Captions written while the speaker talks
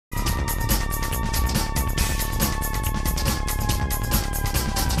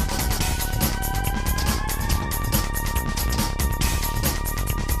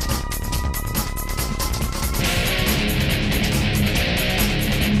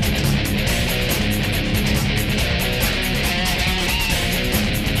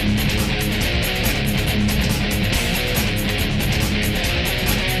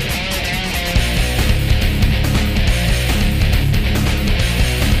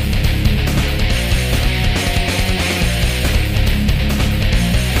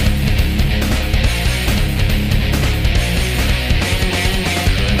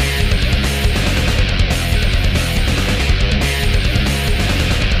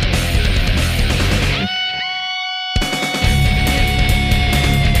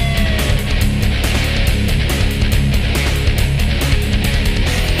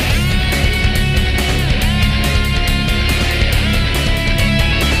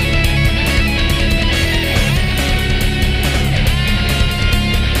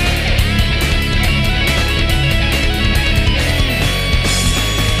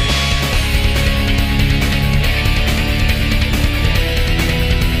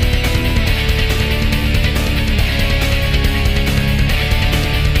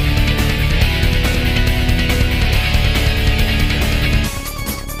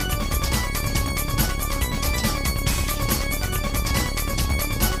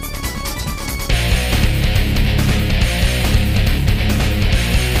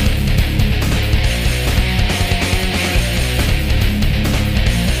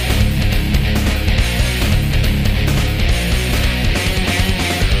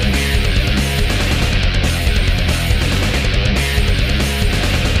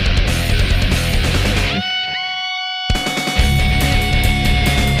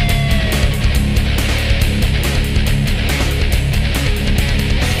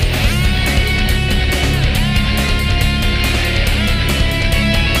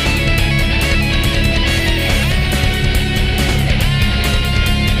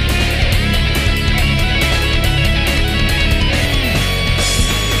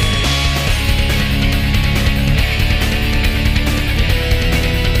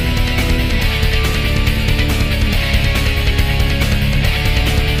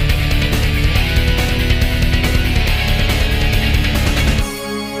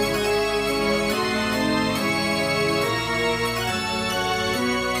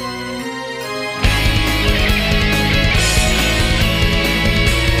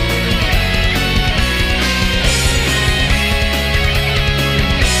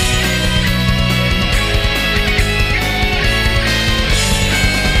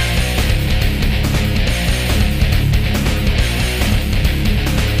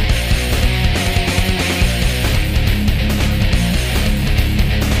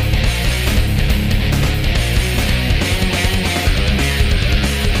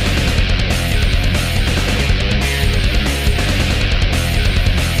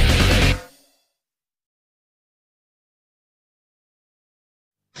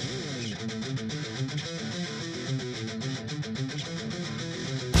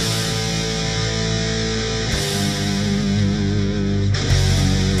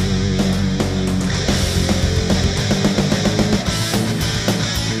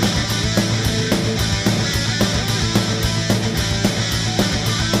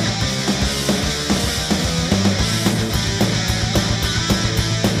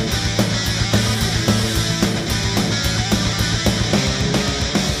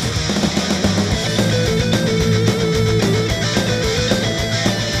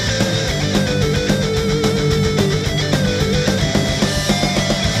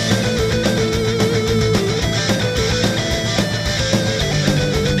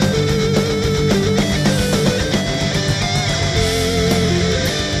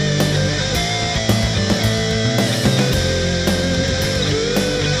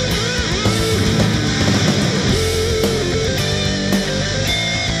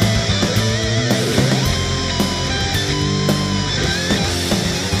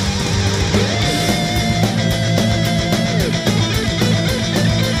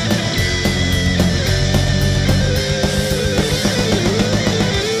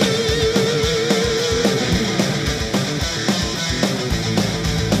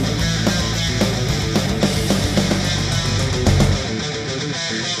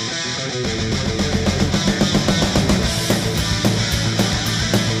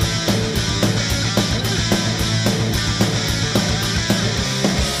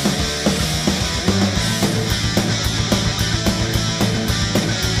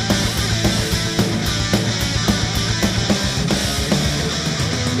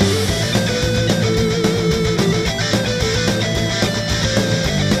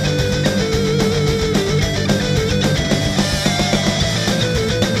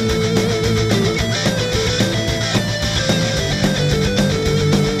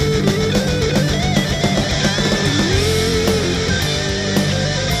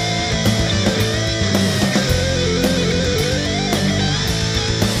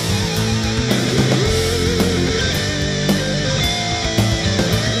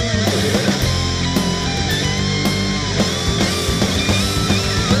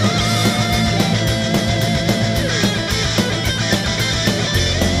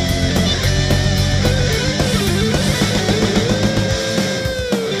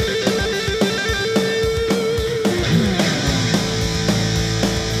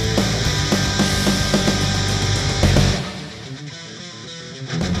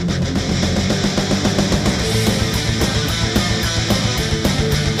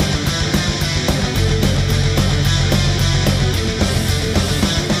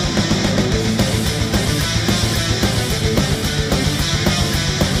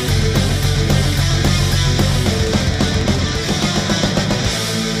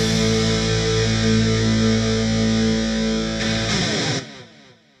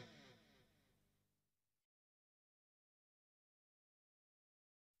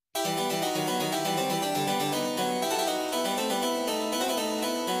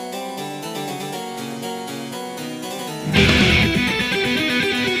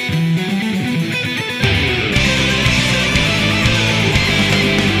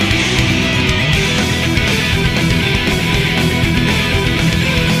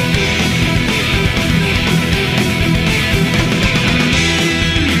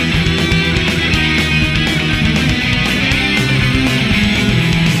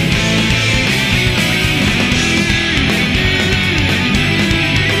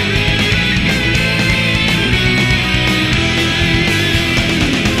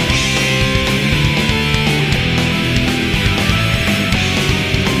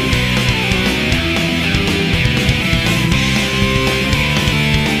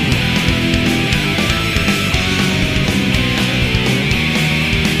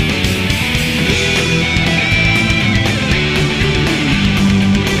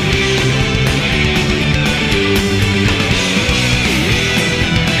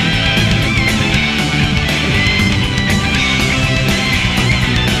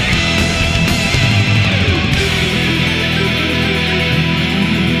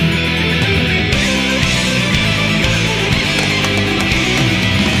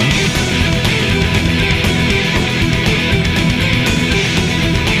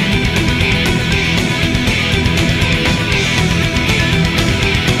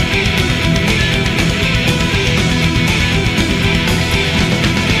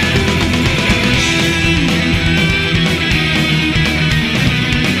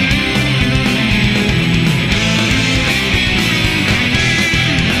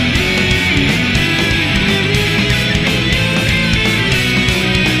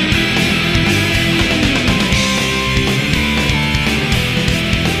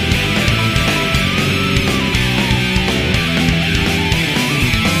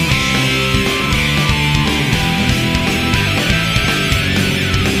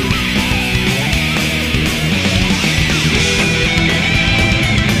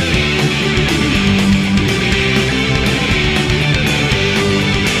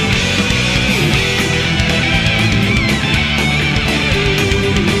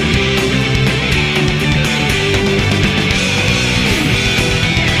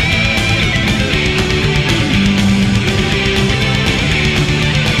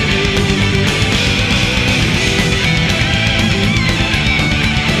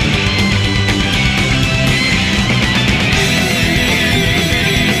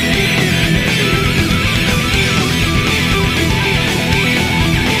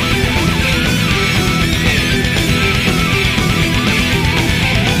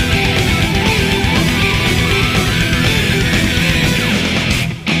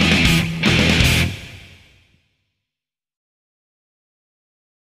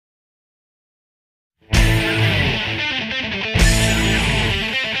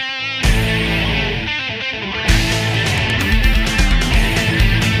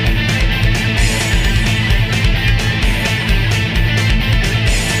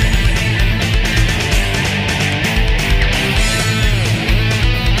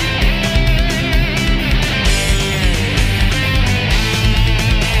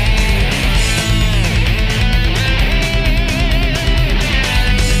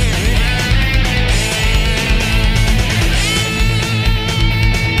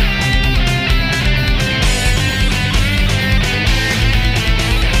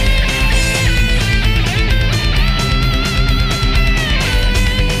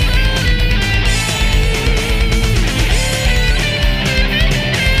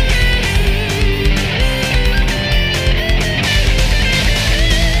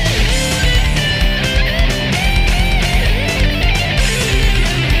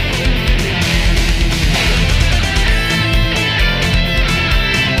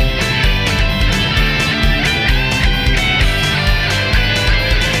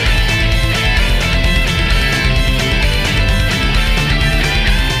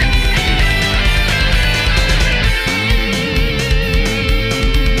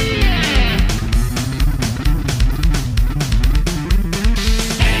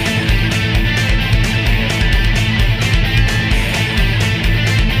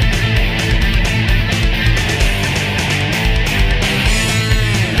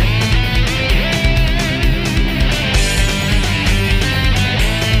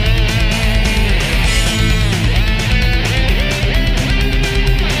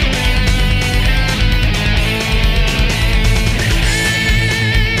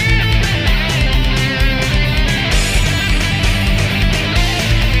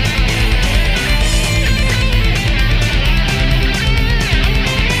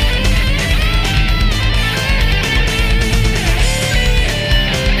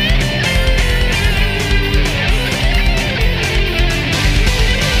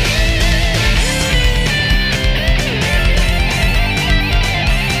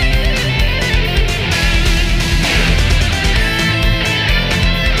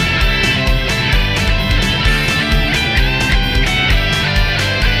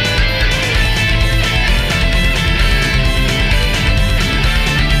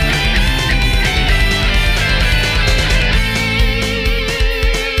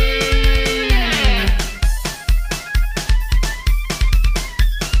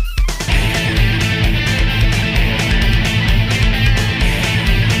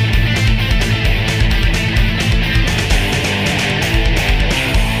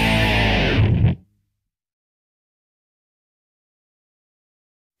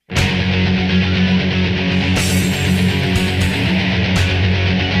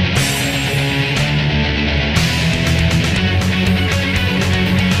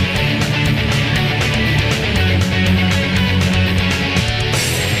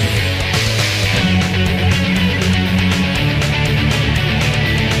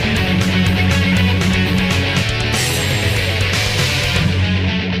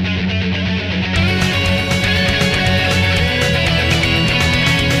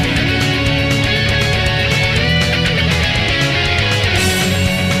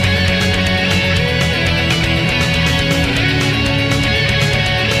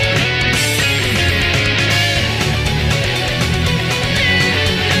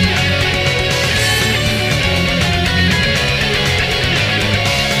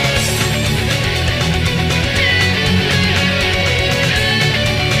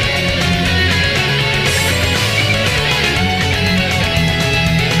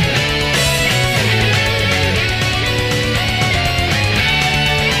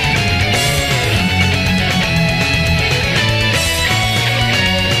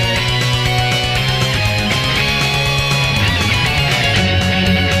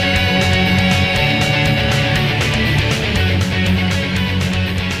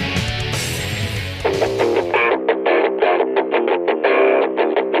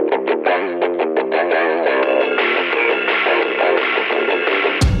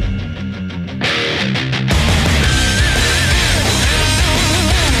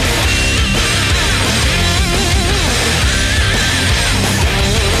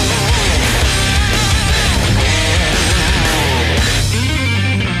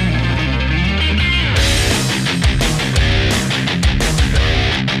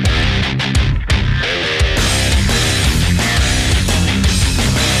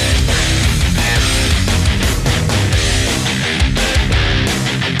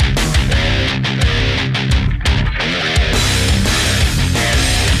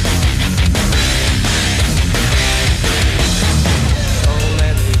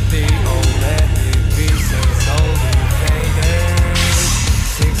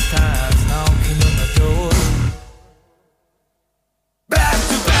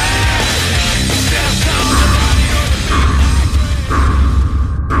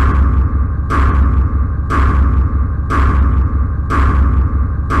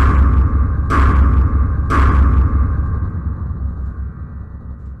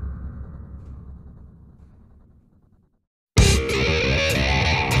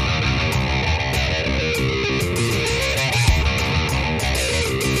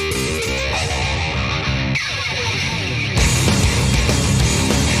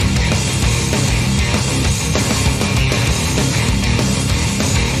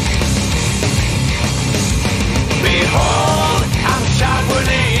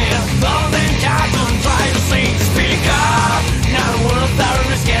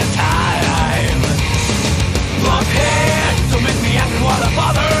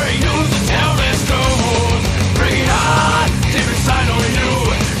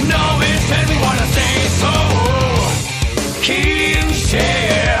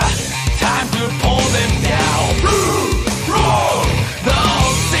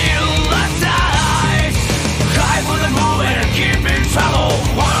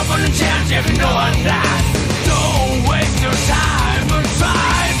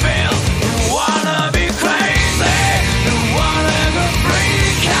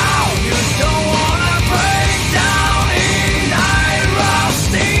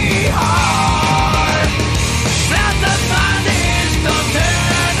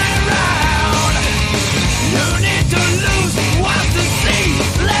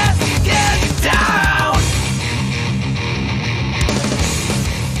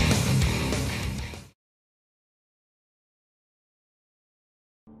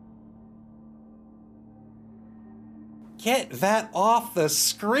Get that off the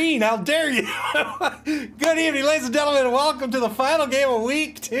screen. How dare you? Good evening, ladies and gentlemen, and welcome to the final game of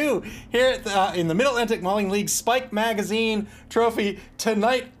week 2 here at the, in the Mid-Atlantic Mauling League Spike Magazine Trophy.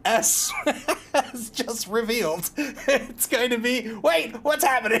 Tonight, S has just revealed it's going to be... Wait, what's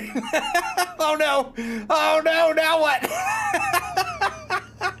happening? Oh no! Oh no, now what?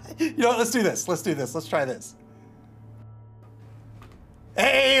 You know what, let's do this. Let's do this. Let's try this.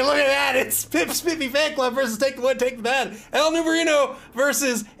 Hey, look at that! It's Pippy Fan Club versus Take the Wood, Take the Bad. El Numerino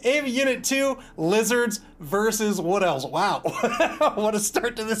versus AV Unit 2. Lizards versus what else? Wow. What a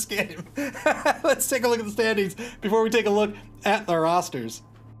start to this game. Let's take a look at the standings before we take a look at the rosters.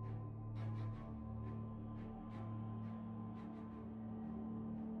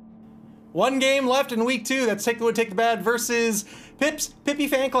 One game left in week 2. That's Take the Wood, Take the Bad versus Pippy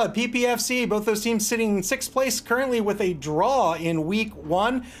Fan Club, PPFC. Both those teams sitting in 6th place currently with a draw in week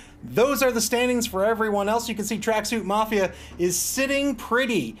 1. Those are the standings for everyone else. You can see Tracksuit Mafia is sitting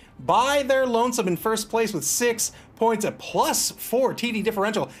pretty by their lonesome in 1st place with 6 points, a +4 TD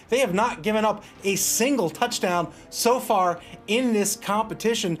differential. They have not given up a single touchdown so far in this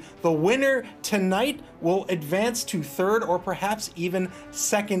competition. The winner tonight will advance to 3rd or perhaps even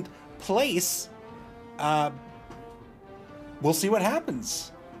 2nd place. We'll see what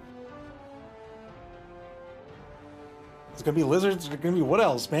happens. It's gonna be Lizards, it's gonna be what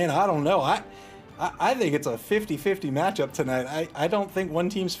else, man? I don't know. I think it's a 50-50 matchup tonight. I don't think one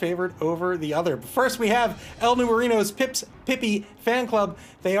team's favored over the other. But first we have El Numerino's Pippy Fan Club.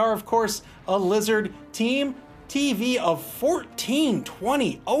 They are, of course, a Lizard team. TV of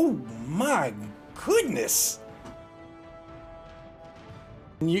 1420. Oh my goodness.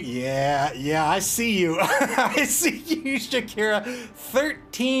 Yeah, I see you. I see you, Shakira.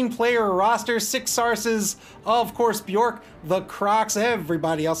 13-player roster, 6 Sarses, of course, Bjork, the Crocs,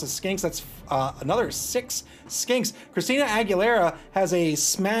 everybody else is Skinks. That's another 6 Skinks. Christina Aguilera has a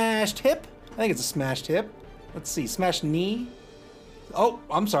smashed hip. I think it's a smashed hip. Let's see, smashed knee. Oh,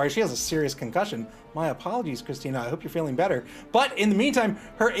 I'm sorry, she has a serious concussion. My apologies, Christina. I hope you're feeling better. But in the meantime,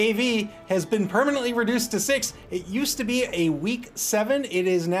 her AV has been permanently reduced to 6. It used to be a week 7. It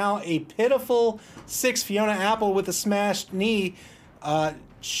is now a pitiful 6. Fiona Apple with a smashed knee.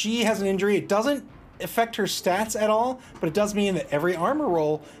 She has an injury. It doesn't affect her stats at all, but it does mean that every armor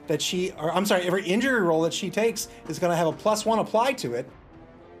roll that every injury roll that she takes is going to have a +1 applied to it.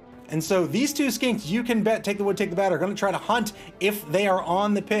 And so these 2 Skinks, you can bet Take the Wood, Take the Bad, are going to try to hunt if they are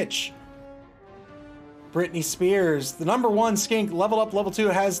on the pitch. Britney Spears, the #1 Skink, level up, level 2,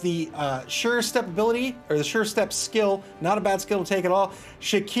 has the Sure Step ability, or the Sure Step skill. Not a bad skill to take at all.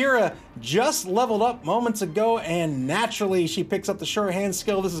 Shakira just leveled up moments ago, and naturally she picks up the Sure Hand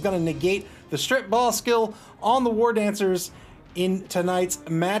skill. This is going to negate the Strip Ball skill on the War Dancers in tonight's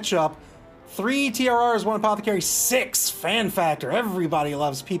matchup. 3 TRRs, 1 Apothecary, 6 Fan Factor. Everybody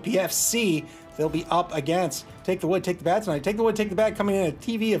loves PPFC. They'll be up against Take the Wood, Take the Bad tonight. Take the Wood, Take the Bad coming in at a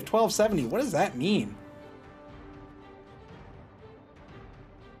TV of 1270. What does that mean?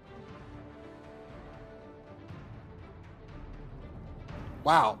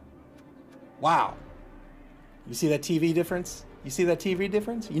 Wow. Wow. You see that TV difference? You see that TV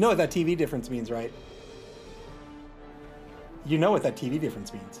difference? You know what that TV difference means, right? You know what that TV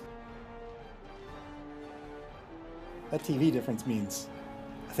difference means. That TV difference means,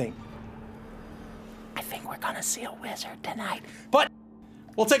 I think we're gonna see a wizard tonight. But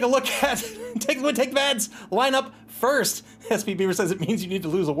we'll take a look at Take the Wood, Take the Bad's lineup first. SP Beaver says it means you need to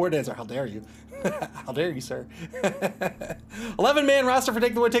lose a War Dancer. How dare you? How dare you, sir? 11-man roster for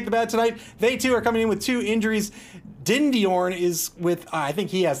Take the Wood, Take the Bad tonight. They too are coming in with 2 injuries. Dindiorn is with, I think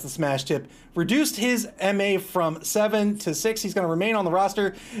he has the smash tip. Reduced his MA from 7 to 6. He's going to remain on the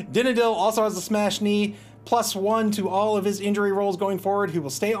roster. Dinadil also has the smash knee. +1 to all of his injury rolls going forward. He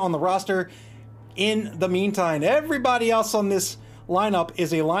will stay on the roster. In the meantime, everybody else on this lineup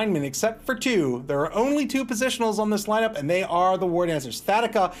is a lineman except for 2. There are only 2 positionals on this lineup, and they are the War Dancers,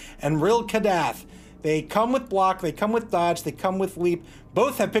 Thatica and Ril Kadath. They come with block, they come with dodge, they come with leap.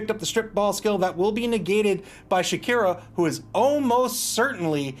 Both have picked up the Strip Ball skill that will be negated by Shakira, who is almost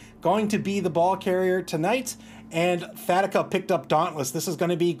certainly going to be the ball carrier tonight. And Thatica picked up Dauntless. This is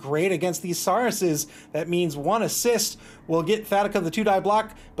going to be great against these Saruses. That means 1 assist will get Thatica the 2-die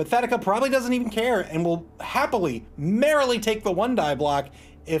block, but Thatica probably doesn't even care and will happily, merrily take the 1-die block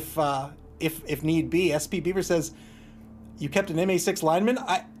if need be. SP Beaver says, you kept an MA6 lineman?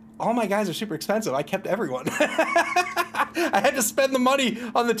 All my guys are super expensive. I kept everyone. I had to spend the money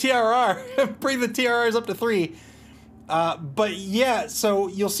on the TRR, bring the TRRs up to 3. But yeah, so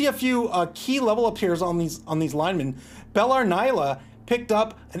you'll see a few key level up tiers on these linemen. Bellar Nyla picked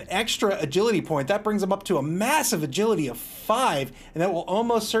up an extra agility point. That brings him up to a massive agility of 5, and that will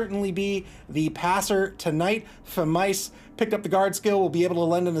almost certainly be the passer tonight. Femice picked up the guard skill, will be able to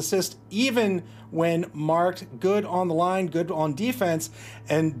lend an assist even when marked. Good on the line, good on defense.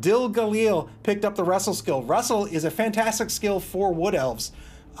 And Dil Galil picked up the wrestle skill. Wrestle is a fantastic skill for Wood Elves.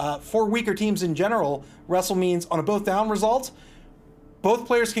 For weaker teams in general, wrestle means on a both down result, both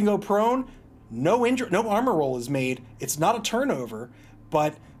players can go prone. No armor roll is made. It's not a turnover,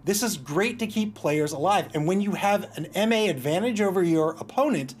 but this is great to keep players alive. And when you have an MA advantage over your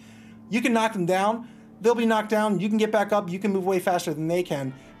opponent, you can knock them down. They'll be knocked down. You can get back up. You can move way faster than they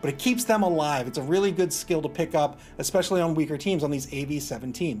can, but it keeps them alive. It's a really good skill to pick up, especially on weaker teams, on these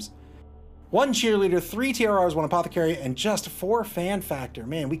AV7 teams. 1 cheerleader, 3 TRRs, 1 apothecary, and just 4 fan factor.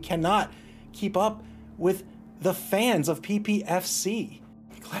 Man, we cannot keep up with the fans of PPFC.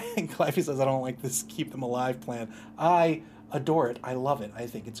 Clivey says, I don't like this keep them alive plan. I adore it. I love it. I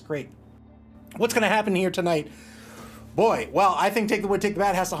think it's great. What's going to happen here tonight? Boy, well, I think Take the Wood, Take the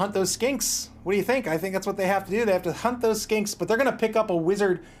Bad has to hunt those skinks. What do you think? I think that's what they have to do. They have to hunt those skinks, but they're going to pick up a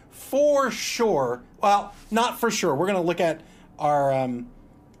wizard for sure. Well, not for sure. We're going to look at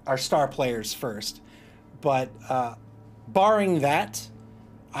our star players first. But barring that,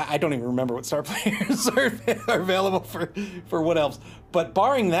 I don't even remember what star players are available for Wood Elves. But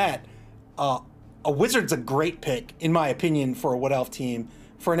barring that, a wizard's a great pick, in my opinion, for a Wood Elf team,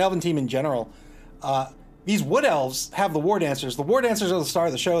 for an Elven team in general. These Wood Elves have the War Dancers. The War Dancers are the star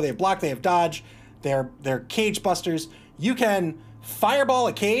of the show. They have block, they have dodge, they're cage busters. You can fireball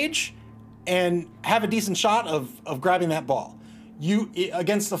a cage and have a decent shot of grabbing that ball. You,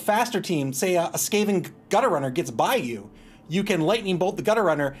 against a faster team, say a Skaven Gutter Runner gets by you, you can lightning bolt the Gutter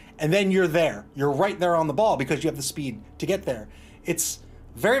Runner, and then you're there. You're right there on the ball because you have the speed to get there. It's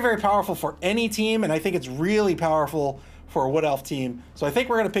very, very powerful for any team, and I think it's really powerful for a Wood Elf team. So I think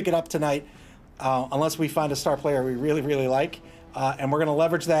we're going to pick it up tonight, unless we find a star player we really, really like. And we're going to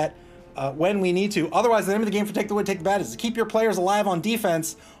leverage that when we need to. Otherwise, the name of the game for Take the Wood, Take the Bad is to keep your players alive on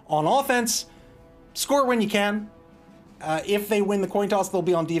defense. On offense, score when you can. If they win the coin toss, they'll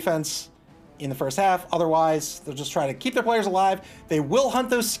be on defense in the first half. Otherwise, they'll just try to keep their players alive. They will hunt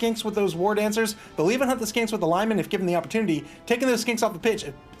those skinks with those War Dancers. They'll even hunt the skinks with the linemen if given the opportunity. Taking those skinks off the pitch,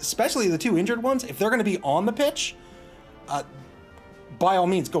 especially the 2 injured ones, if they're going to be on the pitch, by all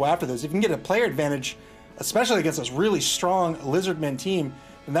means, go after those. If you can get a player advantage, especially against this really strong Lizardmen team,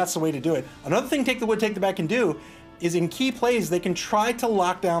 then that's the way to do it. Another thing Take the Wood, Take the Bad can do is in key plays, they can try to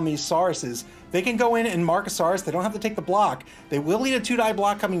lock down these Sauruses. They can go in and mark a Saurus. They don't have to take the block. They will need a 2-die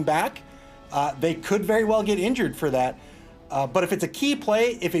block coming back. They could very well get injured for that. But if it's a key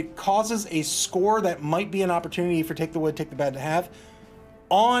play, if it causes a score that might be an opportunity for Take the Wood, Take the Bad to have,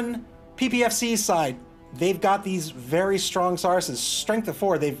 on PPFC's side, they've got these very strong Sauruses, strength of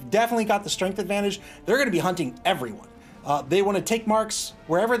 4. They've definitely got the strength advantage. They're going to be hunting everyone. They want to take marks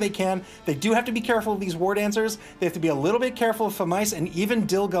wherever they can. They do have to be careful of these War Dancers. They have to be a little bit careful of Femice and even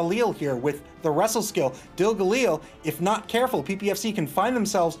Dil Galil here with the wrestle skill. Dil Galil, if not careful, PPFC can find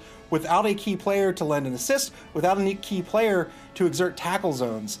themselves without a key player to lend an assist, without a key player to exert tackle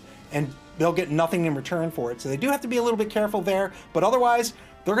zones, and they'll get nothing in return for it. So they do have to be a little bit careful there, but otherwise,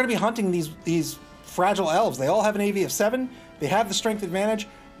 they're going to be hunting these fragile elves. They all have an AV of 7. They have the strength advantage.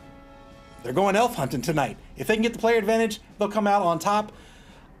 They're going elf hunting tonight. If they can get the player advantage, they'll come out on top.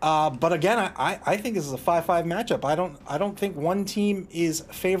 But again, I think this is a 5-5 matchup. I don't think one team is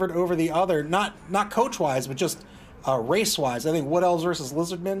favored over the other. Not coach-wise, but just race-wise. I think Wood Elves versus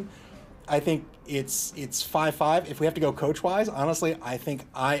Lizardmen. I think it's 5-5. If we have to go coach-wise, honestly, I think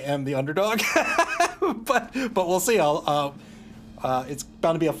I am the underdog. but we'll see. It's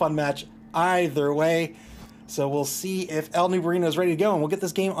bound to be a fun match either way. So we'll see if El Nubarino is ready to go, and we'll get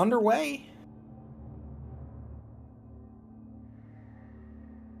this game underway.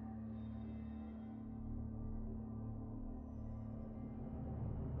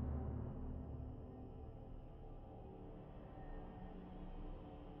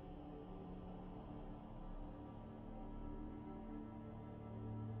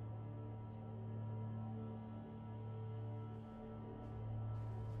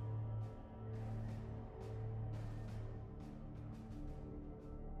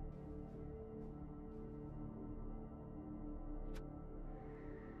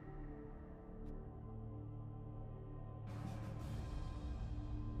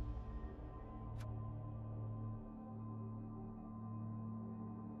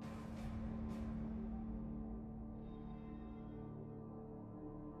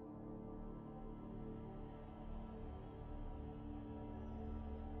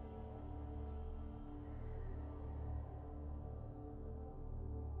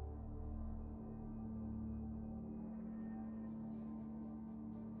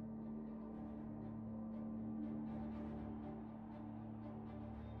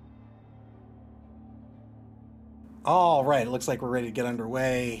 All right, it looks like we're ready to get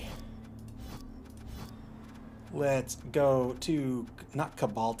underway. Let's go to, not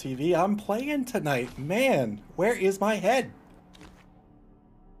Cabal TV, I'm playing tonight. Man, where is my head?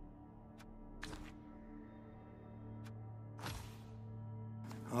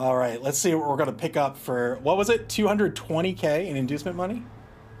 All right, let's see what we're gonna pick up for, what was it, 220K in inducement money?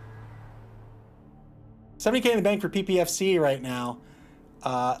 70K in the bank for PPFC right now.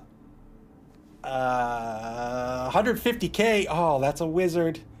 150K, oh, that's a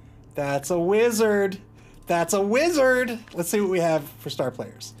wizard. That's a wizard. That's a wizard. Let's see what we have for star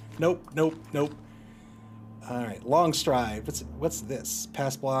players. Nope, nope, nope. All right, long stride. What's this?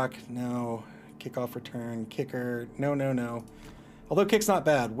 Pass block? No. Kickoff return. Kicker? No, no, no. Although kick's not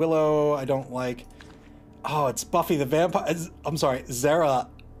bad. Willow, I don't like. Oh, it's Buffy the Vampire. I'm sorry, Zara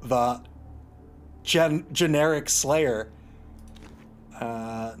the generic Slayer.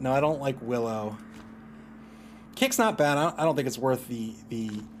 No, I don't like Willow. Kick's not bad. I don't think it's worth the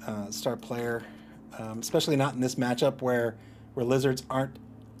star player, especially not in this matchup where lizards aren't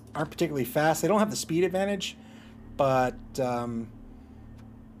particularly fast. They don't have the speed advantage, but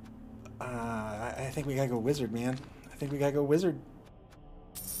I think we gotta go wizard, man. I think we gotta go wizard.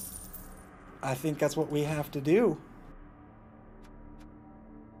 I think that's what we have to do.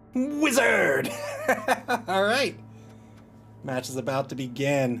 Wizard! All right. Match is about to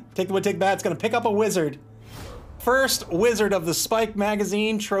begin. Take the wood, take the bat. It's going to pick up a wizard. First wizard of the Spike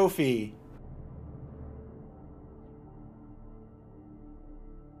Magazine trophy.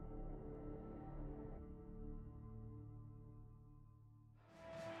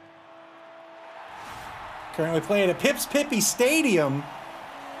 Currently playing at Pippy Stadium.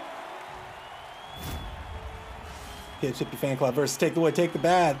 Pippy Fan Club versus Take the Wood, Take the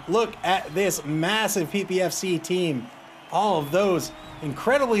Bad. Look at this massive PPFC team. All of those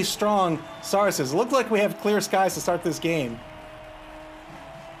incredibly strong Sarses. Looks like we have clear skies to start this game.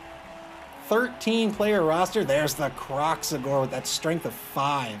 13-player roster. There's the Croxagore with that strength of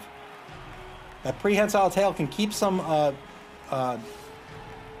 5. That prehensile tail can keep some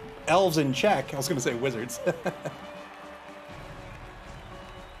elves in check. I was going to say wizards.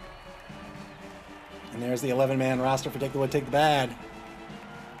 And there's the 11-man roster for Take the Wood, Take the Bad.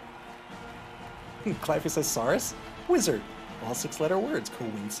 Clive says Saurus? Wizard. All 6-letter words.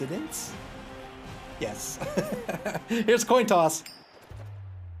 Coincidence? Yes. Here's coin toss.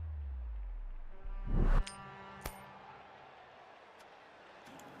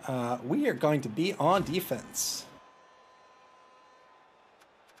 We are going to be on defense.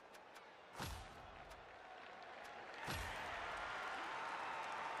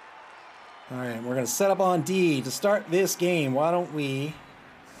 All right, we're going to set up on D to start this game. Why don't we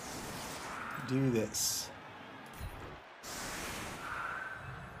do this?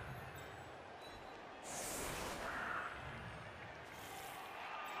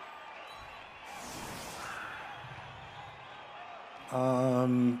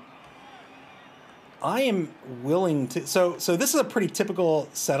 I am willing to, so this is a pretty typical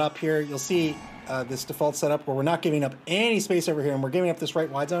setup here. You'll see this default setup where we're not giving up any space over here and we're giving up this right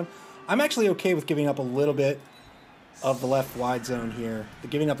wide zone. I'm actually okay with giving up a little bit of the left wide zone here.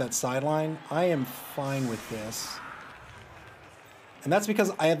 Giving up that sideline, I am fine with this. And that's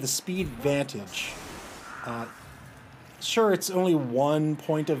because I have the speed advantage. Sure, it's only 1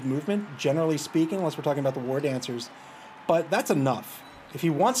 point of movement, generally speaking, unless we're talking about the War Dancers. But that's enough. If he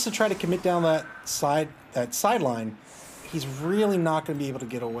wants to try to commit down that sideline, he's really not going to be able to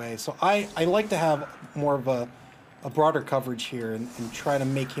get away. So I like to have more of a broader coverage here and try to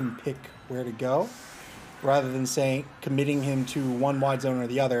make him pick where to go, rather than saying committing him to one wide zone or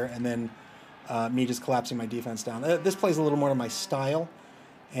the other and then me just collapsing my defense down. This plays a little more to my style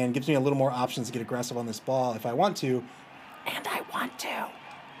and gives me a little more options to get aggressive on this ball if I want to, and I want to.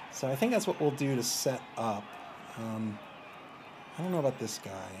 So I think that's what we'll do to set up. I don't know about this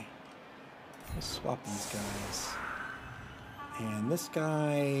guy. Let's swap these guys. And this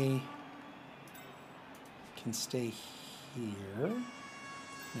guy can stay here.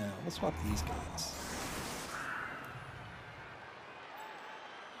 No, let's swap these guys.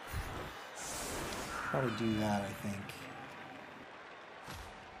 Probably do that, I think.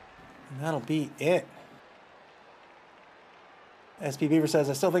 And that'll be it. SP Beaver says,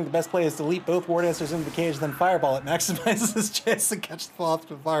 I still think the best play is to leap both War Dancers into the cage, then fireball. It maximizes his chance to catch the ball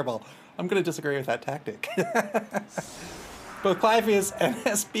after the fireball. I'm going to disagree with that tactic. Both Clypheus and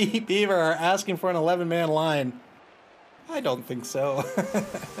SP Beaver are asking for an 11-man line. I don't think so.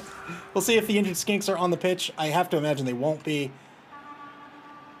 We'll see if the injured skinks are on the pitch. I have to imagine they won't be.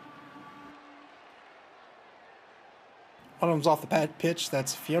 One of them's off the pitch.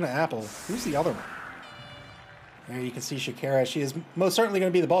 That's Fiona Apple. Who's the other one? There you can see Shakira. She is most certainly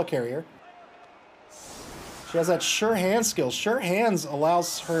going to be the ball carrier. She has that sure hand skill. Sure hands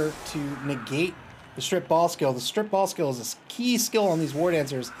allows her to negate the strip ball skill. The strip ball skill is a key skill on these war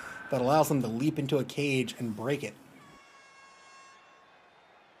dancers that allows them to leap into a cage and break it.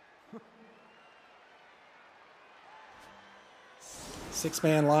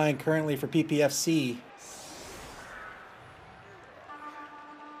 Six-man line currently for PPFC.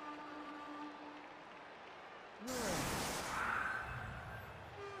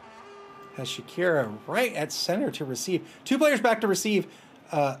 Has Shakira right at center to receive. Two players back to receive.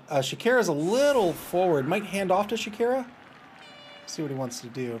 Shakira's a little forward. Might hand off to Shakira. See what he wants to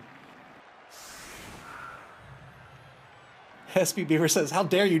do. SB Beaver says, how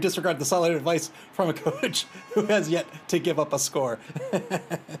dare you disregard the solid advice from a coach who has yet to give up a score. I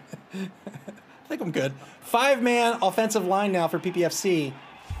think I'm good. Five-man offensive line now for PPFC.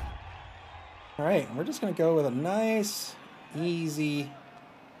 All right, we're just going to go with a nice, easy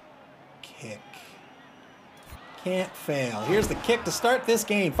kick. Can't fail. Here's the kick to start this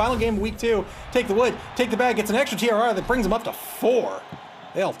game. Final game of week 2. Take the wood, take the bag, gets an extra TRR that brings them up to 4.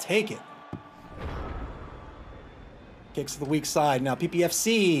 They'll take it. Kicks to the weak side. Now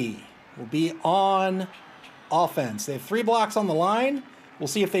PPFC will be on offense. They have 3 blocks on the line. We'll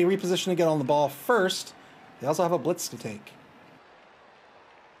see if they reposition to get on the ball first. They also have a blitz to take.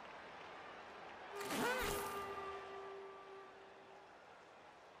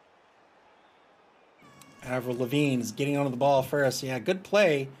 Avril Lavigne is getting onto the ball first. Yeah, good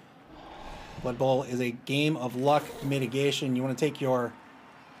play. Blood Bowl is a game of luck mitigation. You want to take your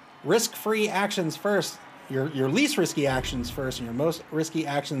risk-free actions first, your least risky actions first, and your most risky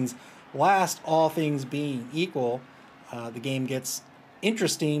actions last, all things being equal. The game gets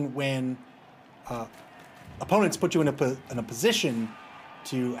interesting when opponents put you in a position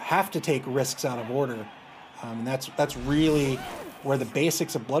to have to take risks out of order. And that's really where the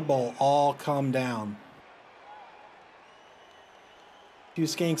basics of Blood Bowl all come down. Two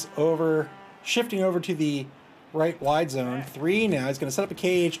skanks over, shifting over to the right wide zone. 3 now. He's going to set up a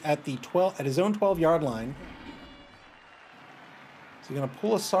cage at his own 12-yard line. So he's going to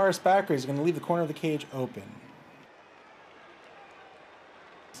pull a Saurus back, or he's going to leave the corner of the cage open.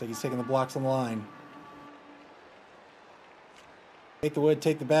 Looks like he's taking the blocks on the line. Take the wood,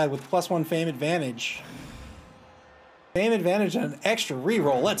 take the bad with +1 fame advantage. Fame advantage and an extra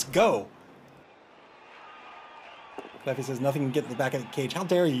reroll. Let's go. Leffy says nothing can get in the back of the cage. How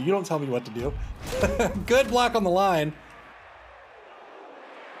dare you? You don't tell me what to do. Good block on the line.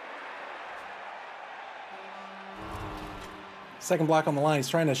 Second block on the line. He's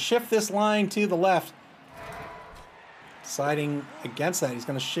trying to shift this line to the left. Siding against that. He's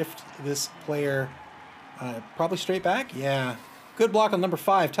going to shift this player probably straight back. Yeah. Good block on number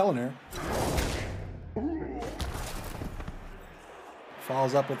 5, Telener.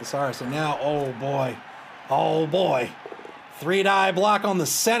 Follows up with the Saurus. And now, oh boy. Oh boy. 3-die block on the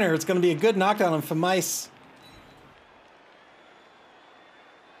center. It's going to be a good knockdown on Femice.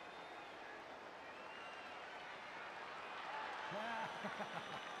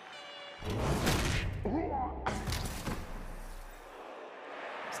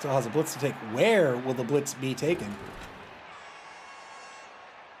 Still has a blitz to take. Where will the blitz be taken?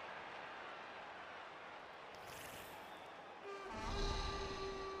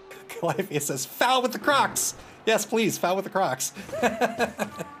 Caliphia says, foul with the Crocs. Yes, please, foul with the Crocs.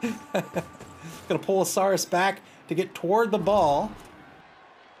 Gonna pull a Saurus back to get toward the ball.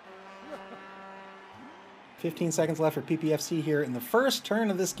 15 seconds left for PPFC here in the first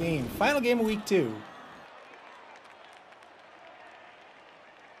turn of this game. Final game of week 2.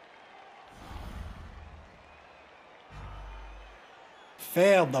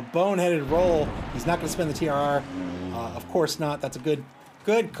 Failed the boneheaded roll. He's not going to spend the TRR. Of course not. That's a good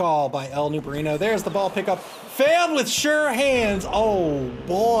call by El Nubarino. There's the ball pickup. Failed with sure hands. Oh,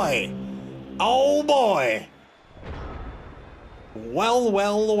 boy. Oh, boy. Well,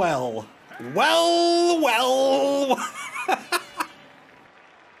 well, well. Well, well.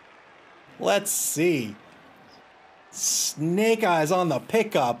 Let's see. Snake Eyes on the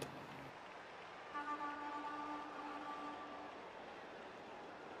pickup.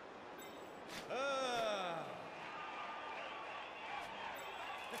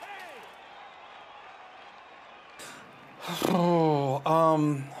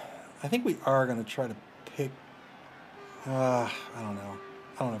 I think we are going to try to pick... I don't know.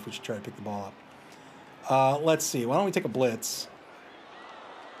 I don't know if we should try to pick the ball up. Let's see. Why don't we take a blitz?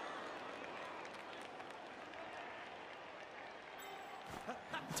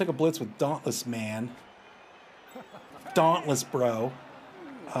 We'll take a blitz with Dauntless Man. Dauntless Bro.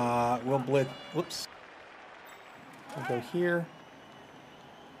 We'll blitz... Whoops. We'll go here.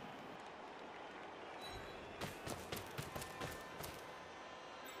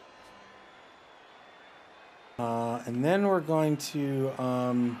 And then we're going to,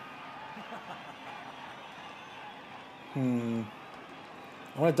 I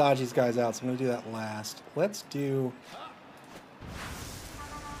want to dodge these guys out, so I'm going to do that last. Let's do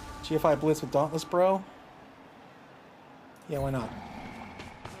GFI Blitz with Dauntless Bro. Yeah, why not?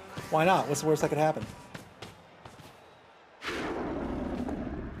 Why not? What's the worst that could happen?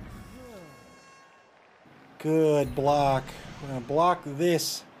 Good block. We're going to block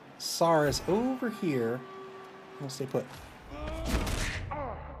this Saurus over here. We'll stay put.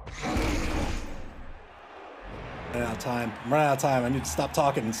 Running out of time. I'm running out of time. I need to stop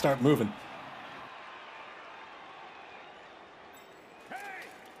talking and start moving.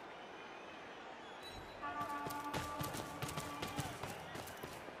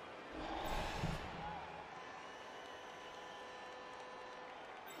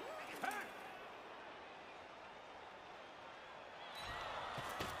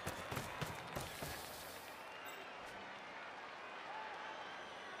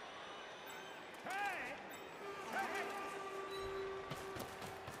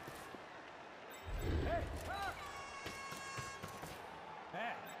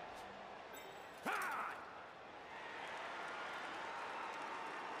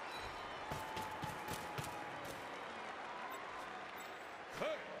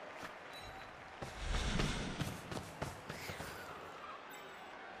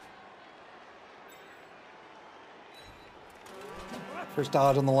 First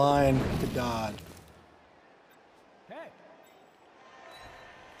dodge on the line. Good dodge.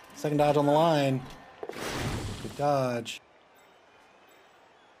 Second dodge on the line. Good dodge.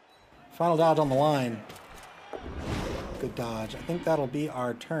 Final dodge on the line. Good dodge. I think that'll be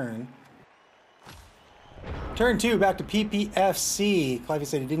our turn. Turn 2, back to PPFC. Clivey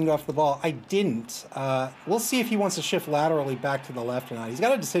said he didn't go after the ball. I didn't. We'll see if he wants to shift laterally back to the left or not. He's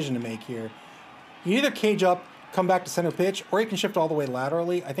got a decision to make here. You either cage up, come back to center pitch, or he can shift all the way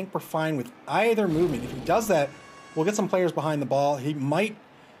laterally. I think we're fine with either movement. If he does that, we'll get some players behind the ball. He might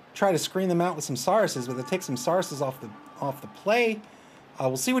try to screen them out with some Sauruses, but it takes some Sauruses off the play.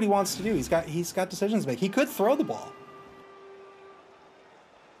 We'll see what he wants to do. He's got decisions to make. He could throw the ball.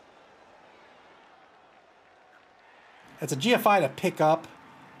 It's a GFI to pick up.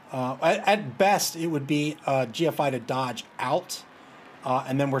 At best, it would be a GFI to dodge out.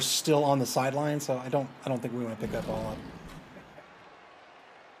 And then we're still on the sideline, so I don't think we want to pick that ball up.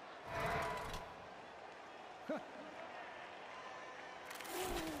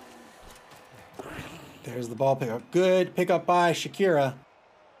 There's the ball pickup. Good pickup by Shakira.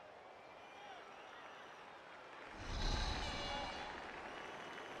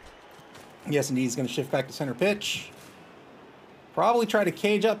 Yes, indeed, he's going to shift back to center pitch. Probably try to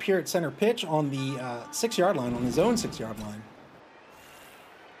cage up here at center pitch on the 6-yard line, on his own 6-yard line.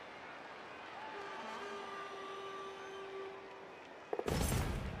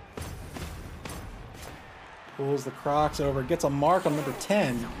 Pulls the Crocs over, gets a mark on number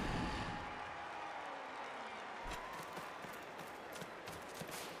 10.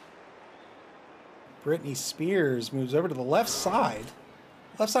 Brittany Spears moves over to the left side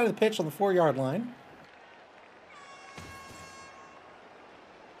of the pitch on the 4-yard line.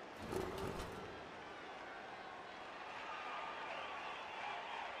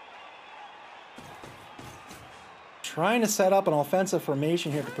 Trying to set up an offensive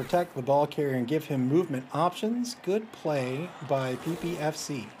formation here to protect the ball carrier and give him movement options. Good play by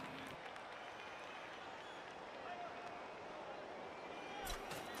PPFC.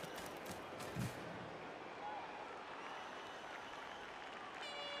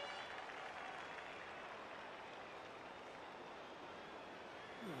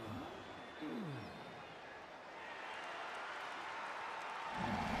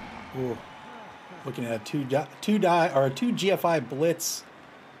 Ooh. Looking at a two GFI blitz.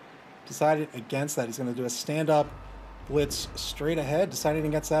 Decided against that. He's going to do a stand-up blitz straight ahead. Decided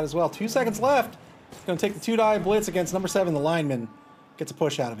against that as well. 2 seconds left. He's going to take the 2-die blitz against number 7, the lineman. Gets a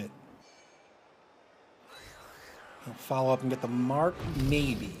push out of it. He'll follow up and get the mark.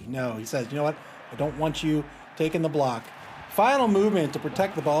 Maybe. No, he says, you know what? I don't want you taking the block. Final movement to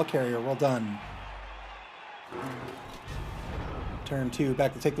protect the ball carrier. Well done. Turn 2.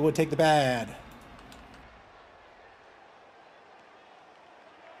 Back to take the wood, take the bad.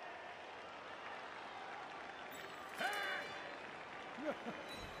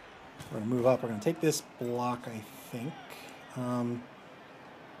 We're going to move up. We're going to take this block, I think.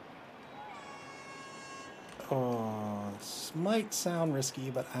 This might sound risky,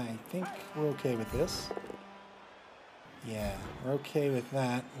 but I think we're okay with this. Yeah, we're okay with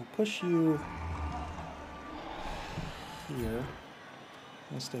that. We'll push you here.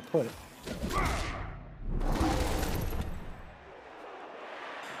 We'll stay put.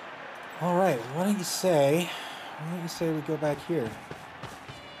 All right, why don't you say we go back here?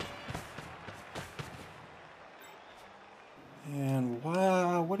 And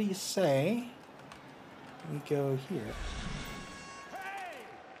what do you say we go here?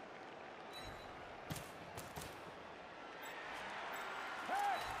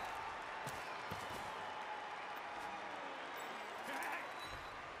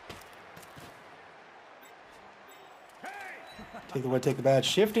 Take the wood, take the bad.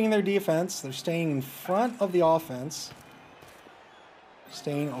 Shifting their defense. They're staying in front of the offense.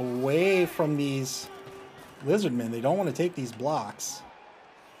 Staying away from these lizardmen. They don't want to take these blocks.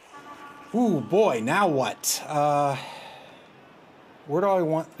 Ooh, boy, now what? Where do I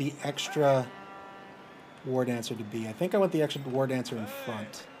want the extra war dancer to be? I think I want the extra war dancer in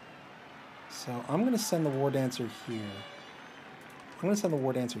front. So I'm going to send the war dancer here. I'm going to send the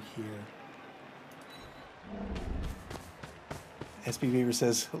war dancer here. SB Beaver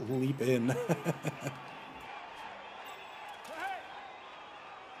says, leap in.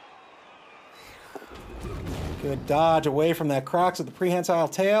 Good dodge away from that Crocs with the prehensile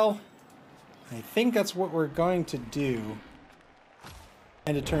tail. I think that's what we're going to do.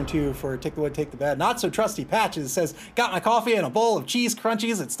 And to turn 2 for Take the Wood, Take the Bad. Not so trusty Patches says, got my coffee and a bowl of cheese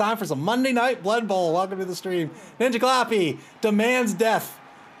crunchies. It's time for some Monday Night Blood Bowl. Welcome to the stream. Ninja Glappy demands death.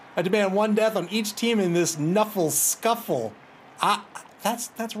 I demand 1 death on each team in this Nuffle scuffle.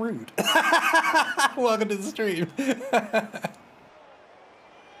 That's rude. Welcome to the stream.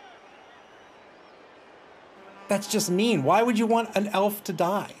 That's just mean. Why would you want an elf to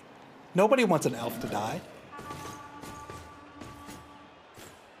die? Nobody wants an elf to die.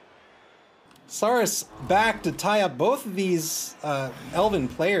 Saurus back to tie up both of these elven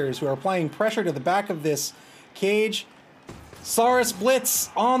players who are applying pressure to the back of this cage. Saurus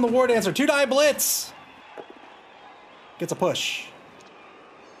blitz on the war dancer. 2-die blitz. Gets a push.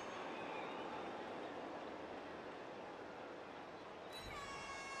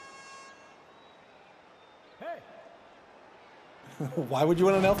 Why would you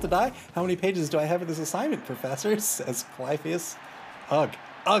want an elf to die? How many pages do I have in this assignment, Professor? Says Clypheus. Ugh.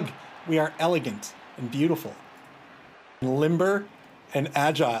 Ugh. We are elegant and beautiful. Limber and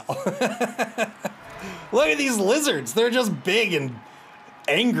agile. Look at these lizards. They're just big and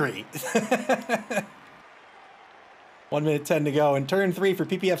angry. 1 minute 10 to go. And turn 3 for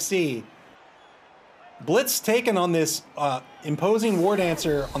PPFC. Blitz taken on this imposing war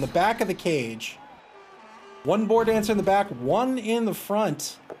dancer on the back of the cage. 1 war dancer in the back, 1 in the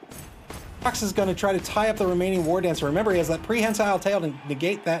front. Fox is going to try to tie up the remaining war dancer. Remember, he has that prehensile tail to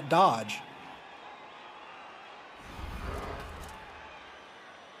negate that dodge.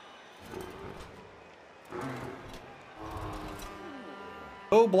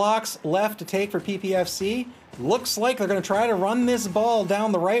 No blocks left to take for PPFC. Looks like they're going to try to run this ball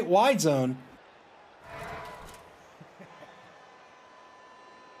down the right wide zone.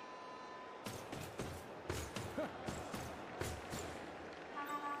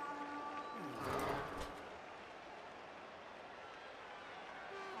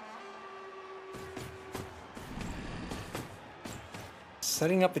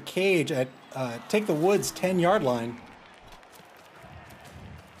 Setting up the cage at Take the Woods 10-yard line.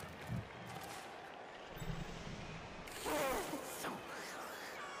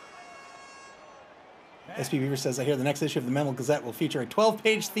 SB Beaver says, I hear the next issue of the MAML Gazette will feature a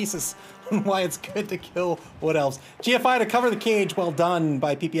 12-page thesis on why it's good to kill wood elves. GFI to cover the cage. Well done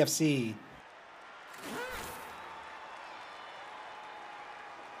by PPFC.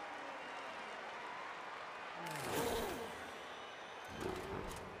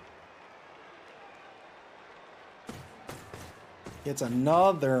 Gets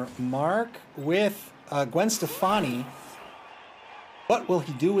another mark with Gwen Stefani. What will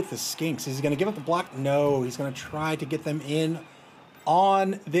he do with the Skinks? Is he going to give up the block? No, he's going to try to get them in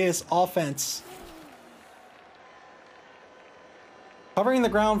on this offense. Covering the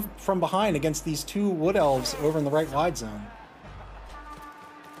ground from behind against these 2 wood elves over in the right wide zone.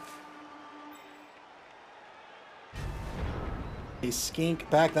 A Skink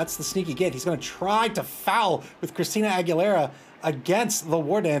back. That's the sneaky get. He's going to try to foul with Christina Aguilera against the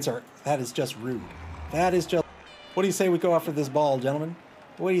war dancer. That is just rude. That is just... What do you say we go after this ball, gentlemen?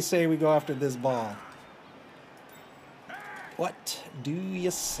 What do you say we go after this ball? What do you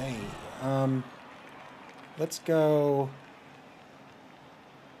say? Let's go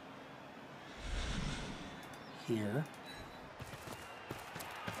here.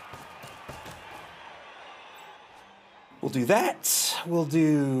 We'll do that. We'll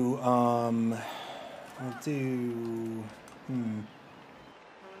do,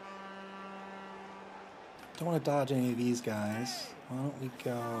 Don't want to dodge any of these guys. Why don't we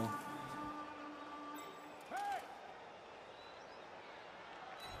go...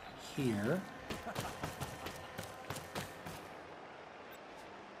 here.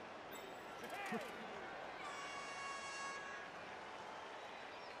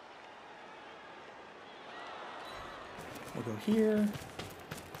 We'll go here.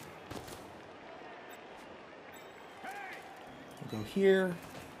 We'll go here.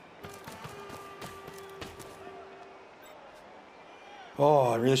 Oh,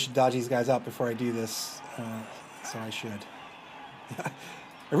 I really should dodge these guys out before I do this. So I should.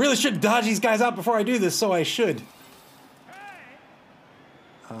 I really should dodge these guys out before I do this, so I should.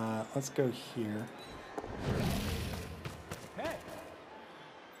 Let's go here.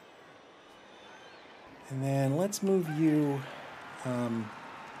 And then let's move you...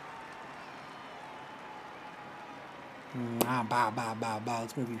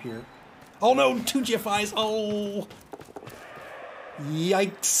 Let's move you here. Oh no, 2 GFIs! Oh!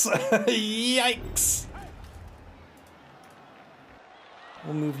 Yikes! Yikes!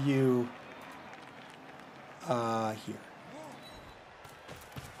 We'll move you here.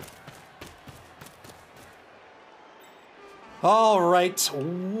 All right.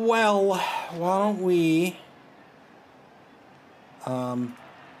 Well, why don't we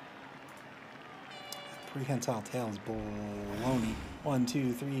prehensile tails baloney. 1,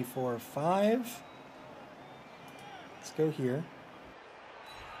 2, 3, 4, 5. Let's go here.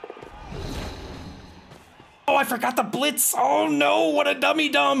 Oh, I forgot the blitz. Oh no, what a dummy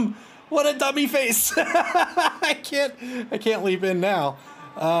dumb. What a dummy face. I can't leap in now.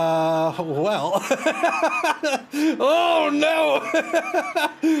 Well. Oh no.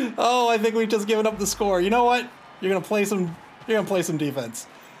 Oh, I think we've just given up the score. You know what? You're going to play some defense.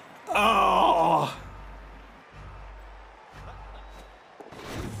 Oh.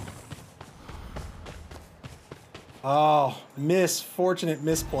 Oh, fortunate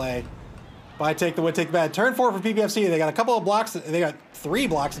misplay. By take the wood, take the bad. Turn 4 for PPFC. They got a couple of blocks. They got 3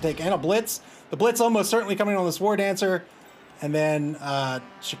 blocks to take and a blitz. The blitz almost certainly coming on this War Dancer. And then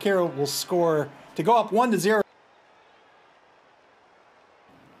Shakira will score to go up 1-0.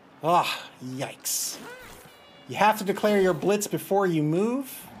 Ah, yikes. You have to declare your blitz before you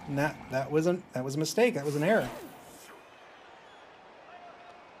move. And that was a mistake. That was an error.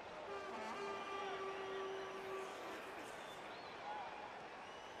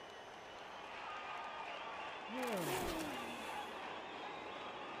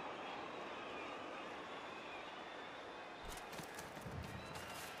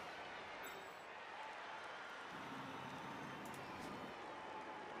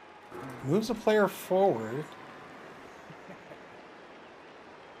 Moves a player forward.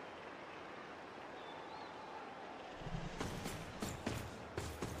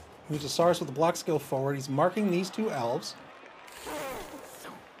 Moves a Sars with the block skill forward. He's marking these 2 elves.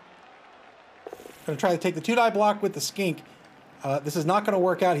 Going to try to take the 2-die block with the skink. This is not going to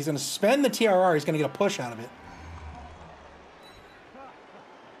work out. He's going to spend the TRR. He's going to get a push out of it.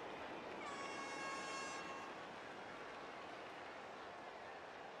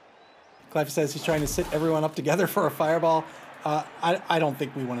 Clive says he's trying to sit everyone up together for a fireball. I don't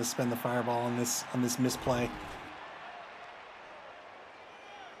think we want to spend the fireball on this misplay.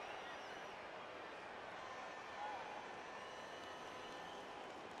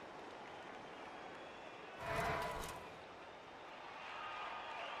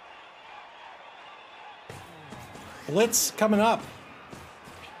 Blitz coming up.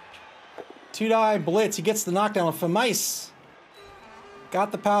 2-die blitz. He gets the knockdown of Famice.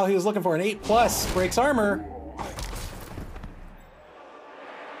 Got the pal he was looking for, an 8+, breaks armor.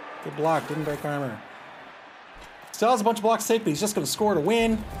 Good block, didn't break armor. Still has a bunch of blocks to take, but he's just going to score to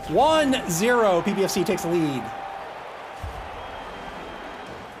win. 1-0, PPFC takes the lead.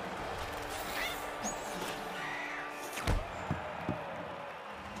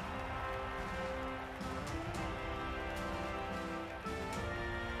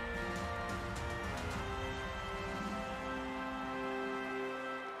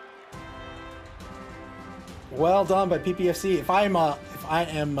 Well done by PPFC. If I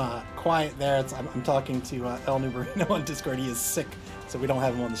am quiet there, I'm talking to El Nubarino on Discord. He is sick, so we don't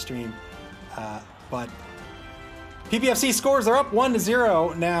have him on the stream. But PPFC scores. They're up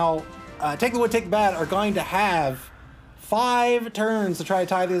 1-0 now. Take the Wood, Take the Bad are going to have 5 turns to try to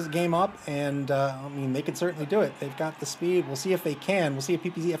tie this game up, and I mean, they can certainly do it. They've got the speed. We'll see if they can. We'll see if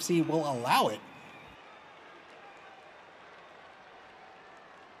PPFC will allow it.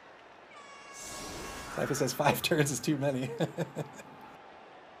 Life says 5 turns is too many.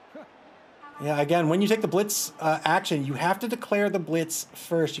 Yeah, again, when you take the blitz action, you have to declare the blitz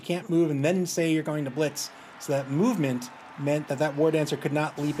first. You can't move and then say you're going to blitz. So that movement meant that that War Dancer could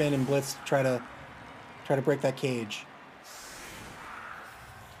not leap in and blitz to try to break that cage.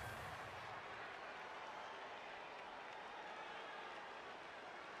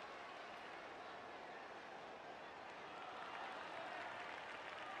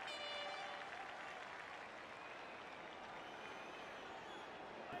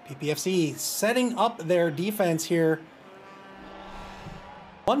 PPFC setting up their defense here.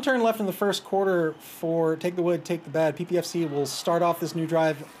 1 turn left in the first quarter for Take the Wood, Take the Bad. PPFC will start off this new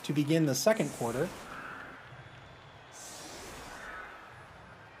drive to begin the second quarter.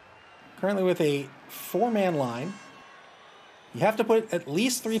 Currently with a 4-man line. You have to put at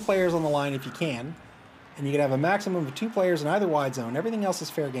least 3 players on the line if you can. And you can have a maximum of 2 players in either wide zone. Everything else is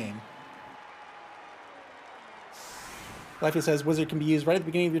fair game. Lefty says, Wizard can be used right at the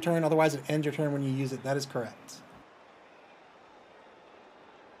beginning of your turn, otherwise it ends your turn when you use it. That is correct.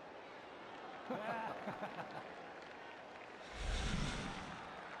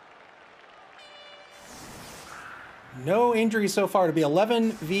 No injuries so far to be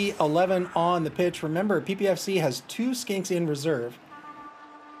 11v11 on the pitch. Remember, PPFC has 2 skinks in reserve.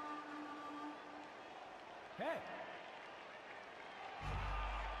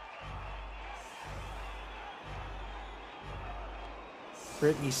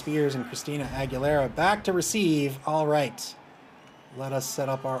 Britney Spears and Christina Aguilera back to receive. All right. Let us set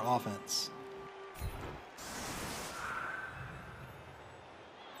up our offense.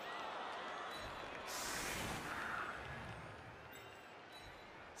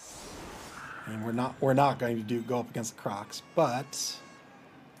 And we're not going to go up against the Crocs, but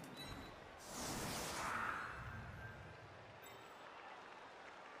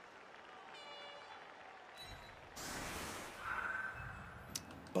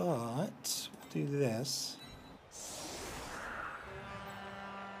we'll do this.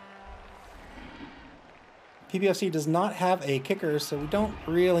 PPFC does not have a kicker, so we don't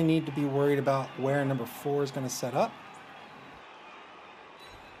really need to be worried about where number 4 is going to set up.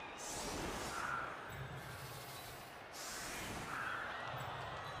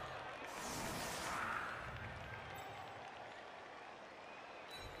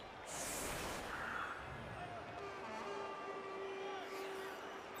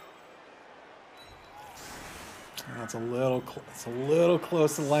 It's a little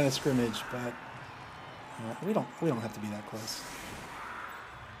close to the line of scrimmage, but we don't have to be that close.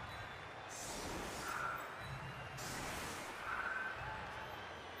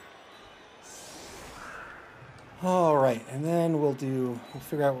 All right, and then we'll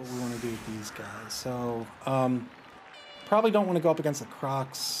figure out what we want to do with these guys. So probably don't want to go up against the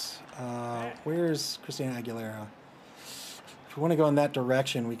Crocs. Where's Christina Aguilera? If we want to go in that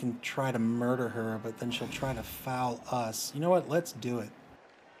direction, we can try to murder her, but then she'll try to foul us. You know what? Let's do it.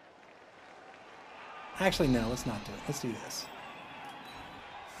 Actually, no, let's not do it. Let's do this.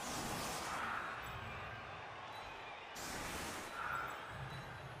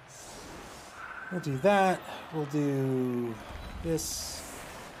 We'll do that. We'll do this.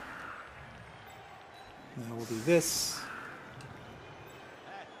 Now we'll do this.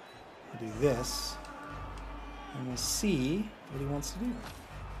 We'll do this. And we'll see what he wants to do.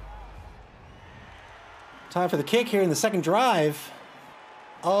 Time for the kick here in the second drive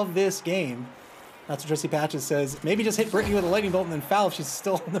of this game. That's what Jesse Patches says. Maybe just hit Brittany with a lightning bolt and then foul if she's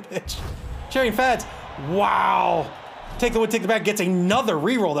still on the pitch. Cherry Fads. Wow. Take the Wood, Take the Bad gets another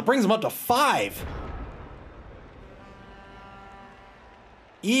reroll that brings him up to 5.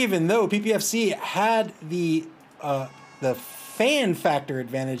 Even though PPFC had the fan factor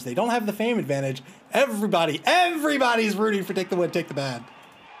advantage, they don't have the fame advantage. Everybody's rooting for Take the Wood, Take the Bad.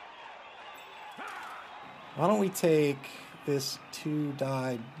 Why don't we take this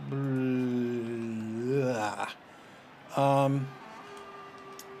 2-die?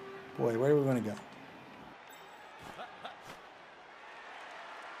 Boy, where do we want to go?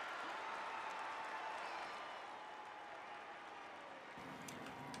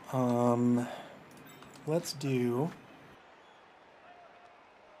 Let's do.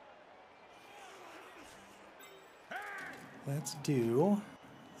 Let's do.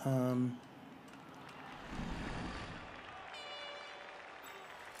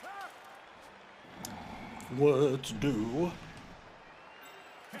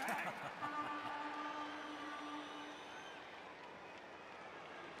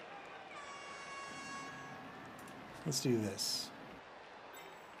 Let's do this.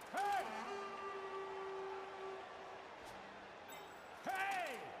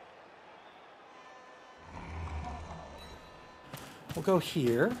 We'll go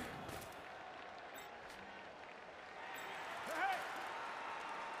here.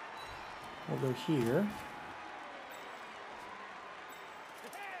 We'll go here.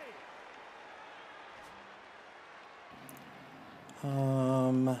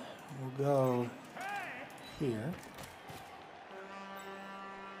 We'll go here.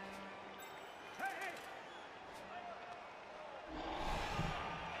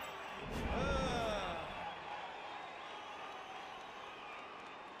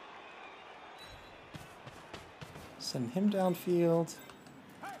 Send him downfield.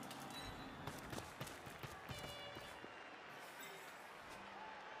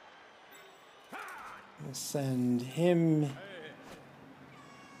 We'll send him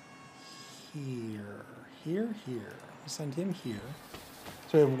here. We'll send him here.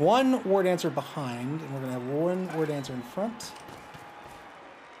 So we have one War Dancer behind, and we're going to have one War Dancer in front.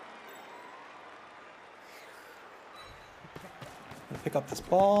 We'll pick up this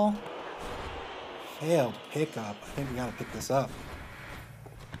ball. Failed pickup. I think we got to pick this up.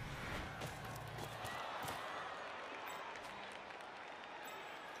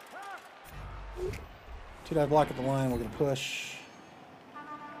 Two-die block at the line. We're going to push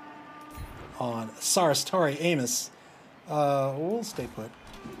on Sarastari Amos. We'll stay put.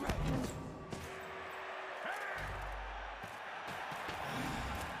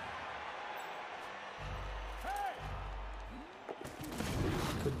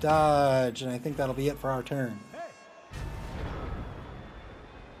 Good dodge, and I think that'll be it for our turn.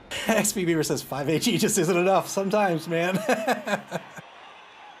 XP Beaver says 5 HE just isn't enough sometimes, man.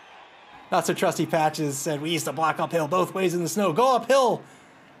 Not so trusty Patches said we used to block uphill both ways in the snow. Go uphill!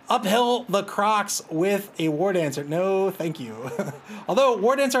 Uphill the Crocs with a War Dancer. No, thank you. Although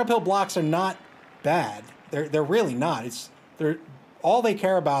War Dancer uphill blocks are not bad. They're really not. They're all they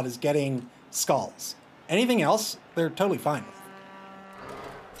care about is getting skulls. Anything else, they're totally fine with.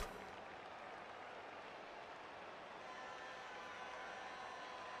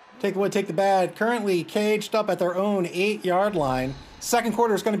 Take the wood, take the bad. Currently caged up at their own 8-yard line. Second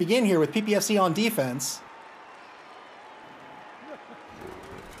quarter is going to begin here with PPFC on defense.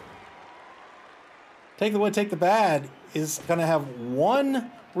 Take the wood, take the bad is going to have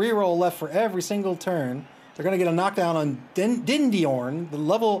one reroll left for every single turn. They're going to get a knockdown on Dindiorn, the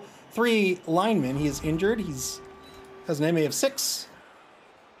level 3 lineman. He is injured. He's has an MA of 6.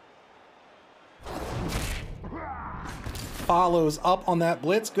 Follows up on that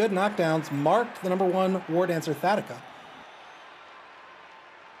blitz. Good knockdowns. Marked the number 1 War Dancer, Thatica.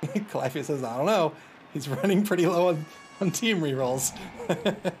 Caliphia says, I don't know. He's running pretty low on team rerolls.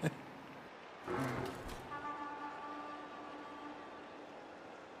 It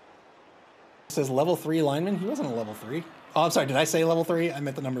says level 3 lineman. He wasn't a level 3. Oh, I'm sorry. Did I say level 3? I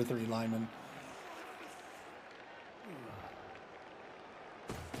meant the number 3 lineman.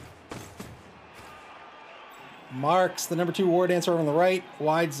 Marks the number 2 War Dancer on the right.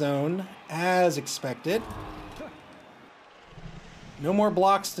 Wide zone, as expected. No more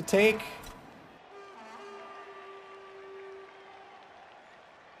blocks to take.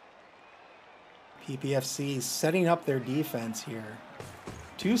 PPFC setting up their defense here.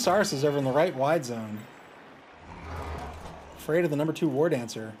 2 Sarses over in the right wide zone. Afraid of the number 2 War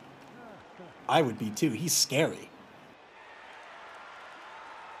Dancer. I would be too. He's scary.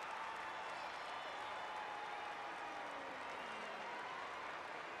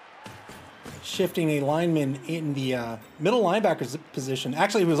 Shifting a lineman in the middle linebacker's position.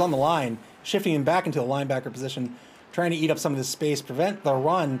 Actually, he was on the line. Shifting him back into a linebacker position. Trying to eat up some of this space. Prevent the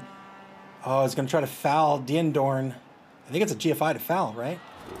run. Oh, he's going to try to foul Dindorn. I think it's a GFI to foul, right?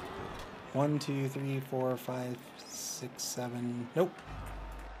 1, 2, 3, 4, 5, 6, 7. Nope.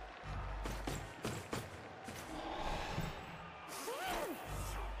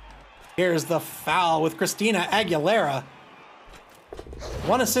 Here's the foul with Christina Aguilera.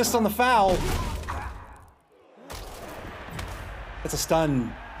 1 assist on the foul. It's a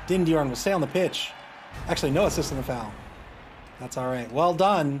stun. Dindiorn will stay on the pitch. Actually, no assist on the foul. That's all right. Well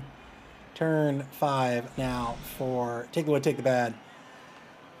done. Turn 5 now for take the wood, take the bad.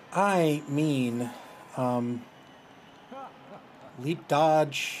 I mean, leap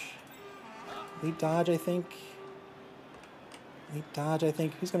dodge. Leap dodge, I think. Leap dodge, I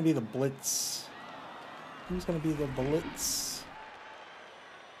think. Who's going to be the blitz? Who's going to be the blitz?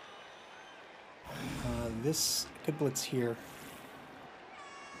 This could blitz here.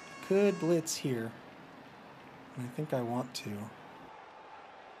 Could blitz here. I think I want to.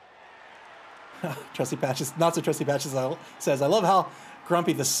 Trusty Patches, not so Trusty Patches says, I love how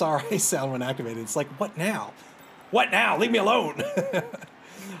grumpy the sorry sound when activated. It's like, what now? What now? Leave me alone.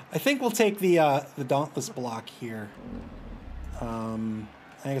 I think we'll take the Dauntless block here.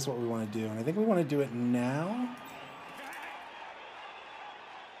 I think that's what we want to do. And I think we want to do it now.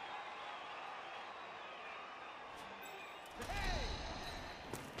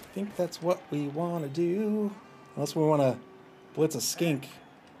 I think that's what we want to do. Unless we want to blitz a skink.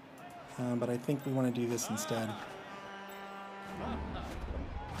 But I think we want to do this instead.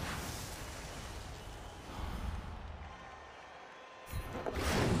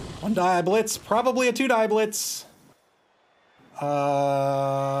 One die blitz, probably a 2-die blitz.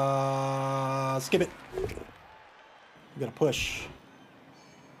 Skip it. We gotta push.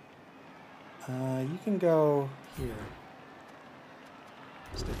 You can go here.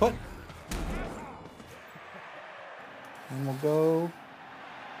 Stay put. And we'll go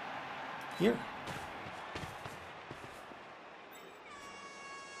here.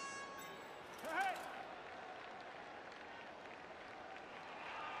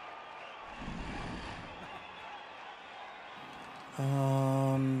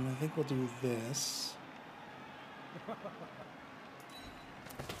 I think we'll do this.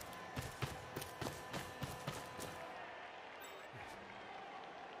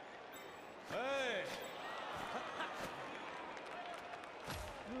 Hey.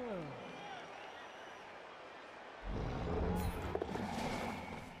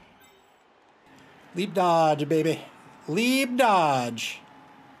 Leap dodge, baby. Leap dodge.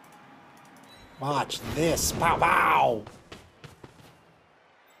 Watch this. Pow, pow.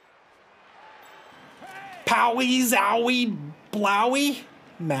 Powie, zowie, blowie,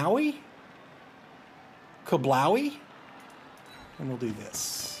 Maui, kablowie. And we'll do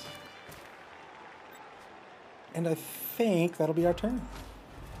this. And I think that'll be our turn.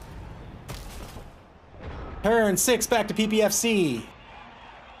 Turn 6 back to PPFC.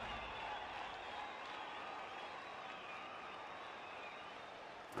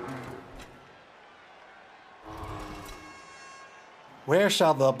 Where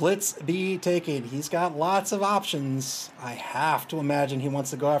shall the blitz be taken? He's got lots of options. I have to imagine he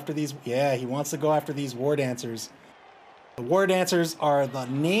wants to go after these. Yeah, he wants to go after these War Dancers. The War Dancers are the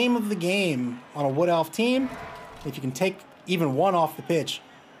name of the game on a Wood Elf team. If you can take even one off the pitch,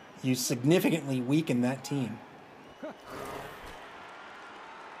 you significantly weaken that team.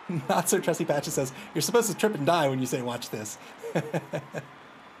 Not so trusty Patches says, you're supposed to trip and die when you say watch this.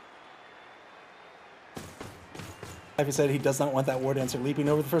 He said he does not want that War Dancer leaping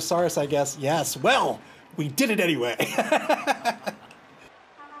over the first Saurus, I guess. Yes, well, we did it anyway.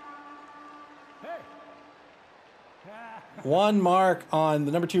 One mark on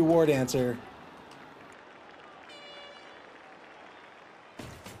the number 2 War Dancer.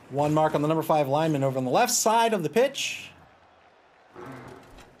 One mark on the number 5 lineman over on the left side of the pitch.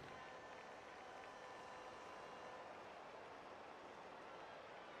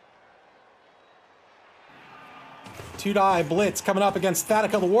 Two-die blitz coming up against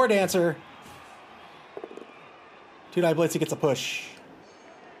Statica, the War Dancer. Two-die blitz, he gets a push.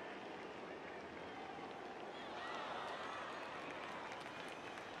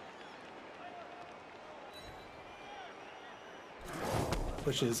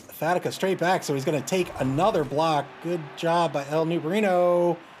 Pushes Statica straight back, so he's going to take another block. Good job by El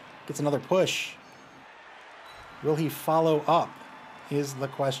Nubarino. Gets another push. Will he follow up, is the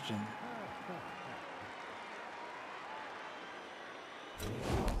question.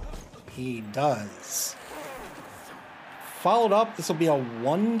 He does. Followed up, this will be a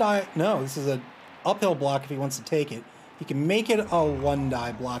 1-die. No, this is an uphill block if he wants to take it. He can make it a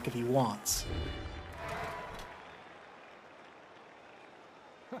 1-die block if he wants.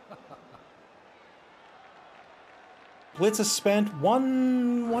 Blitz is spent.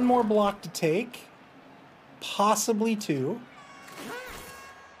 One more block to take. Possibly 2.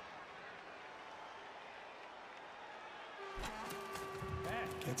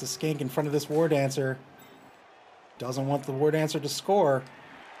 Gets a skink in front of this War Dancer. Doesn't want the War Dancer to score.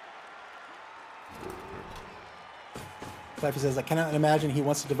 Flappy says, I cannot imagine he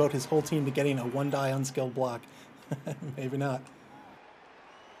wants to devote his whole team to getting a 1-die unskilled block. Maybe not.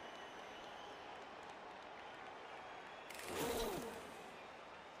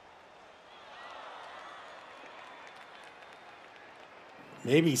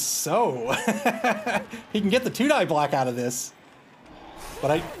 Maybe so. He can get the 2-die block out of this.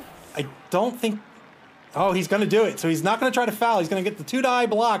 But I don't think... Oh, he's going to do it. So he's not going to try to foul. He's going to get the 2-die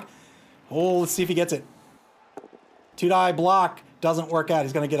block. Oh, let's see if he gets it. 2-die block doesn't work out.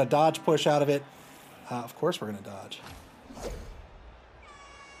 He's going to get a dodge push out of it. Of course we're going to dodge.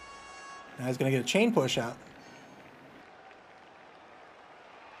 Now he's going to get a chain push out.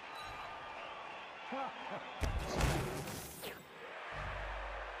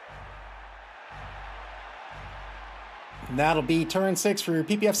 And that'll be turn 6 for your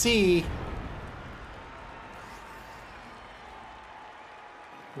PPFC.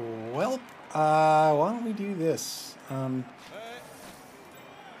 Well, why don't we do this?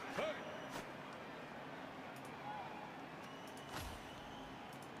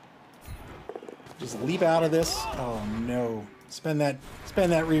 Just leap out of this. Oh no! Spend that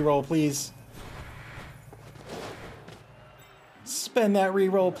reroll, please. Spend that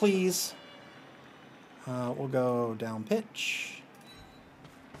reroll, please. We'll go down pitch.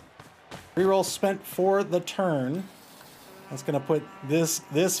 Reroll spent for the turn. That's gonna put this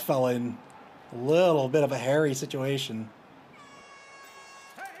fella in a little bit of a hairy situation.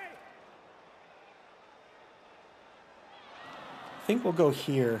 I think we'll go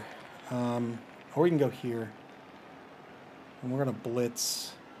here. Or we can go here. And we're gonna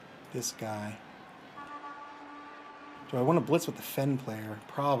blitz this guy. Do I want to blitz with the Fen player?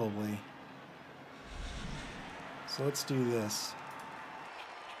 Probably. So let's do this.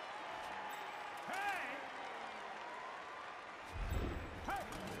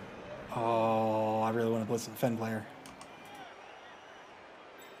 Oh, I really want to blitz the Fen player.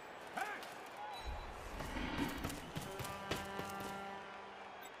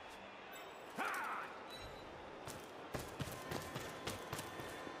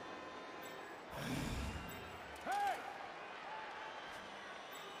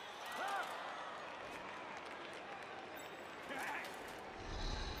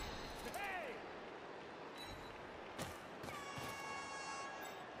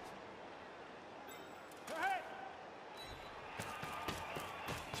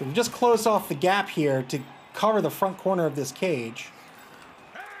 So we just closed off the gap here to cover the front corner of this cage.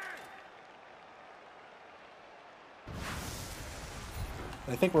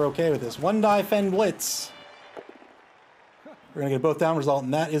 I think we're okay with this. One die Fen blitz. We're gonna get both down result,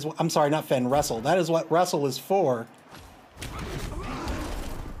 and that is, I'm sorry, not Fen, wrestle. That is what wrestle is for.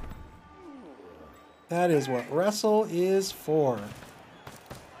 That is what wrestle is for.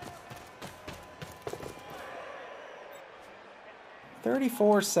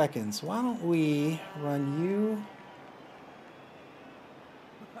 "34 seconds. Why don't we run you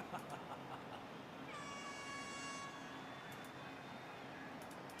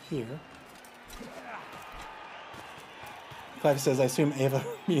here?" Clive says, I assume Ava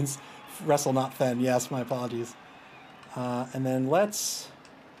means wrestle, not Fen. Yes, my apologies. And then let's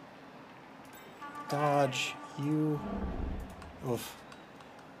dodge you. Oof.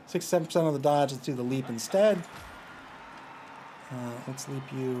 67% of the dodge. Let's do the leap instead. Let's leap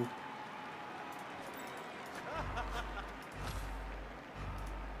you.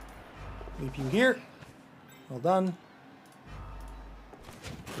 Leap you here. Well done.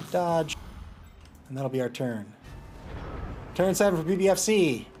 Good dodge. And that'll be our turn. Turn 7 for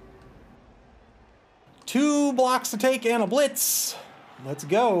BBFC. 2 blocks to take and a blitz. Let's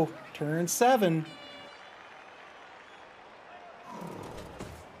go. Turn 7.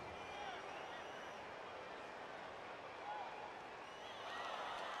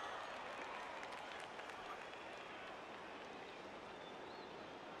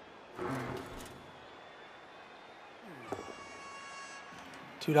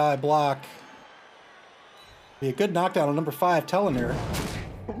 Two die block. Be a good knockdown on number 5, Telener.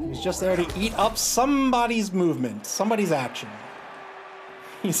 He's just there to eat up somebody's movement, somebody's action.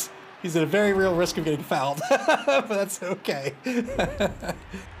 He's at a very real risk of getting fouled, but that's okay.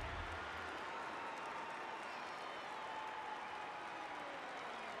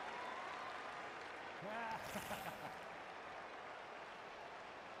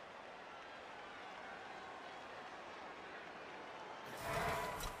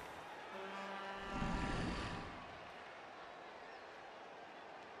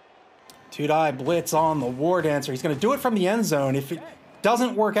 Two die blitz on the War Dancer. He's going to do it from the end zone. If it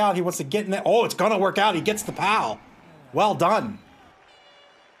doesn't work out, he wants to get in there. Oh, it's going to work out. He gets the POW. Well done.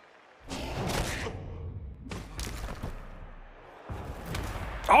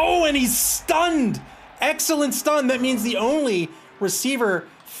 Oh, and he's stunned. Excellent stun. That means the only receiver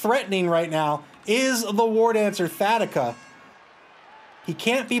threatening right now is the War Dancer, Thatica. He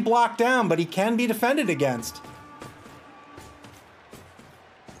can't be blocked down, but he can be defended against.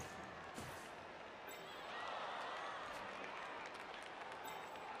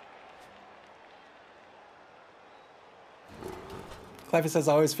 Clive says,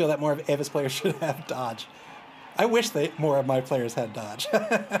 I always feel that more of Ava's players should have dodge. I wish more of my players had dodge.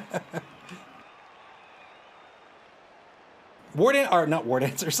 Wood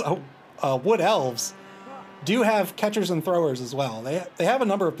Elves do have catchers and throwers as well. They have a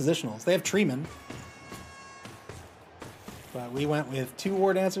number of positionals. They have treemen. But we went with 2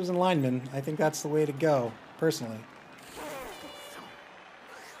 War Dancers and linemen. I think that's the way to go, personally.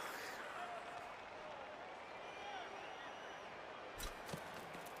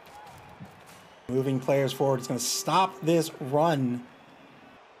 Moving players forward. It's going to stop this run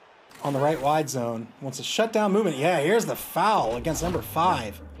on the right wide zone. Wants to shut down movement. Yeah, here's the foul against number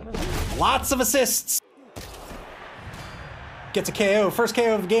 5. Lots of assists. Gets a KO. First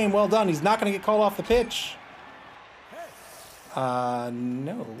KO of the game. Well done. He's not going to get called off the pitch.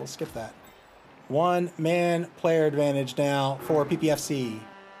 No, we'll skip that. 1-man player advantage now for PPFC.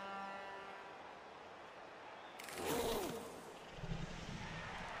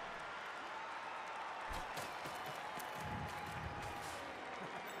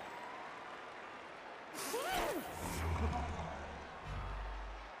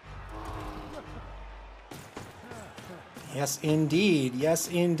 Yes, indeed. Yes,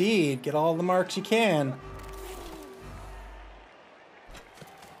 indeed. Get all the marks you can.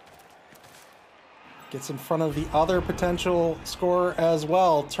 Gets in front of the other potential scorer as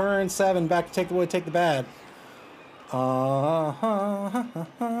well. Turn 7, back to take the wood, take the bad. I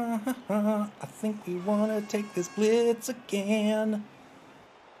think we want to take this blitz again.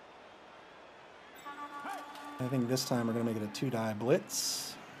 I think this time we're going to make it a 2-die blitz.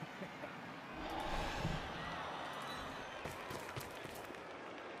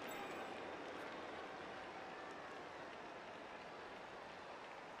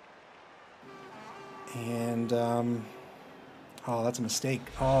 And, oh, that's a mistake.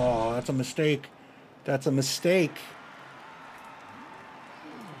 Oh, that's a mistake. That's a mistake.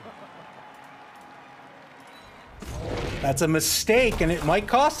 That's a mistake, and it might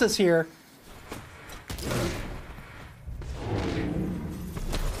cost us here.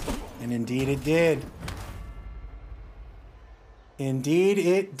 And indeed it did. Indeed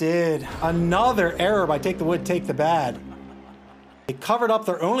it did. Another error by Take the Wood, Take the Bad. They covered up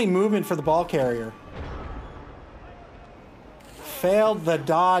their only movement for the ball carrier. Failed the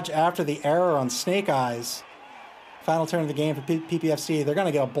dodge after the error on Snake Eyes. Final turn of the game for PPFC. They're going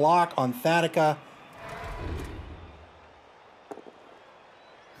to get a block on Thaddeus.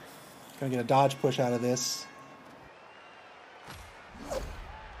 Going to get a dodge push out of this.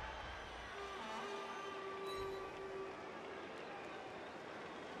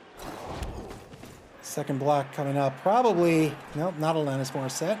 Second block coming up. Probably, nope, not Alanis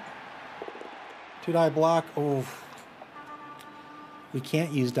Morissette. 2-die block. Oh. We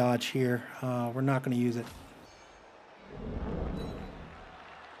can't use dodge here. We're not going to use it.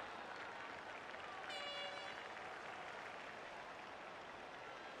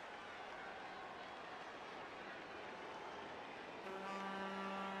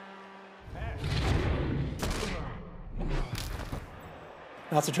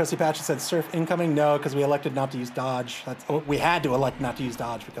 Not so trusty patch said surf incoming. No, because we elected not to use dodge. We had to elect not to use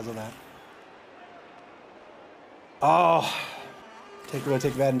dodge because of that. Oh. Take the Wood,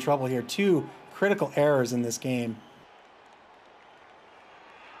 Take the Bad in trouble here. 2 critical errors in this game.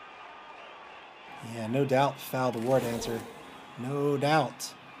 Yeah, no doubt foul the War Dancer. No doubt.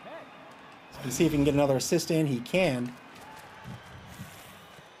 So let's see if he can get another assist in. He can.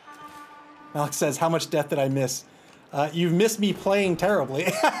 Alex says, how much death did I miss? You've missed me playing terribly.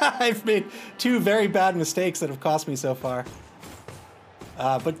 I've made 2 very bad mistakes that have cost me so far.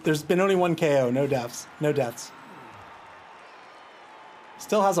 But there's been only 1 KO, no deaths. No deaths.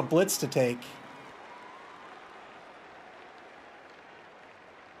 Still has a blitz to take.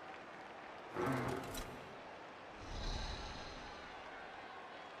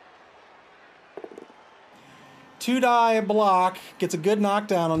 Two-die block. Gets a good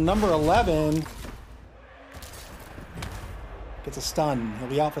knockdown on number 11. Gets a stun. He'll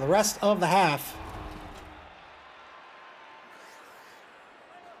be out for the rest of the half.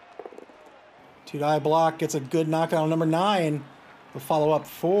 Two-die block. Gets a good knockdown on number 9. We'll follow up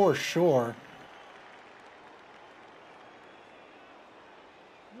for sure.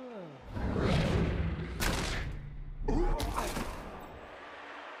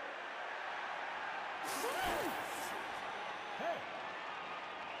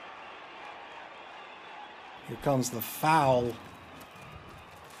 Here comes the foul.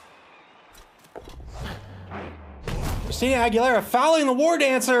 Christina Aguilera fouling the War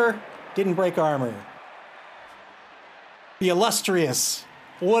Dancer. Didn't break armor. The illustrious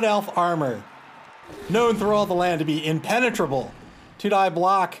Wood Elf armor, known through all the land to be impenetrable. Two-die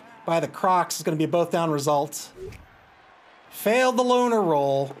block by the Crocs is going to be a both down result. Failed the loner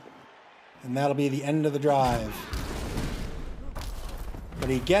roll, and that'll be the end of the drive.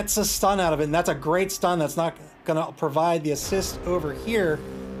 But he gets a stun out of it, and that's a great stun. That's not going to provide the assist over here.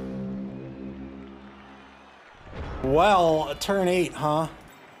 Well, turn 8, huh?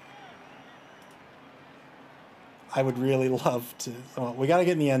 I would really love to. Oh, we got to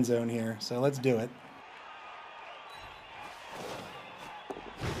get in the end zone here, so let's do it.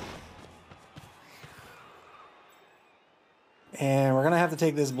 And we're going to have to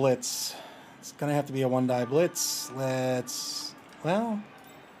take this blitz. It's going to have to be a one-die blitz. Let's... Well,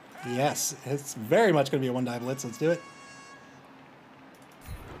 yes. It's very much going to be a one-die blitz. Let's do it.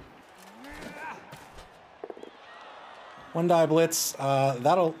 One-die blitz.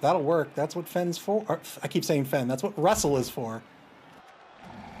 That'll work. That's what Fenn's for. Or, I keep saying Fenn. That's what Russell is for.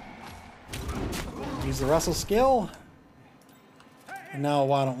 Use the Russell skill. And now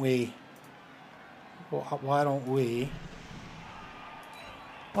why don't we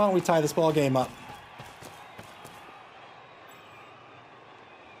tie this ball game up?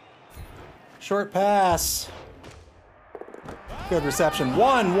 Short pass. Good reception.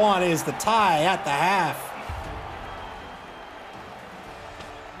 1-1 is the tie at the half.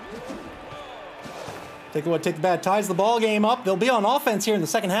 Take the bad. Ties the ball game up. They'll be on offense here in the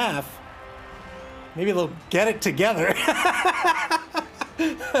second half. Maybe they'll get it together.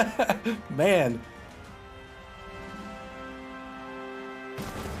 Man.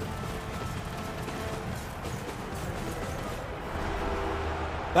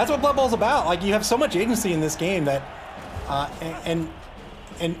 That's what Blood Bowl's about. Like, you have so much agency in this game that, and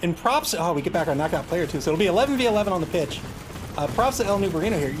props. Oh, we get back our knockout player too. So it'll be 11v11 on the pitch. Props to El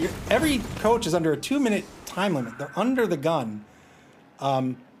Nubarino here. Every coach is under a 2-minute time limit. They're under the gun.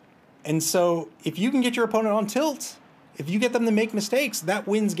 And so if you can get your opponent on tilt, if you get them to make mistakes, that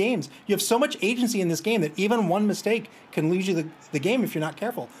wins games. You have so much agency in this game that even one mistake can lose you the game if you're not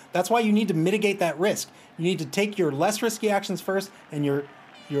careful. That's why you need to mitigate that risk. You need to take your less risky actions first and your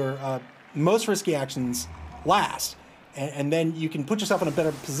most risky actions last. And then you can put yourself in a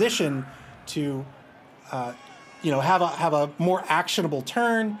better position to have a more actionable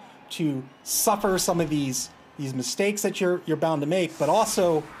turn, to suffer some of these mistakes that you're bound to make, but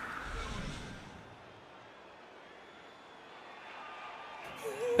also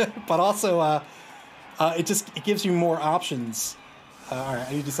it gives you more options. All right,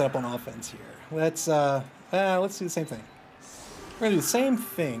 I need to set up on offense here. Let's do the same thing. We're gonna do the same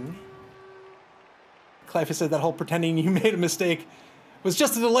thing. Clive said that whole pretending you made a mistake was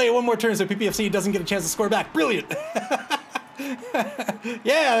just to delay one more turn so PPFC doesn't get a chance to score back. Brilliant.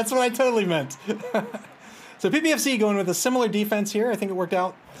 Yeah, that's what I totally meant. So PPFC going with a similar defense here. I think it worked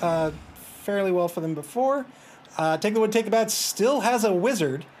out fairly well for them before. Take the wood, take the bad still has a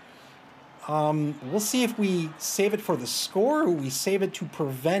wizard. We'll see if we save it for the score or we save it to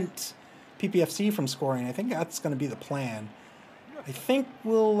prevent PPFC from scoring. I think that's going to be the plan. I think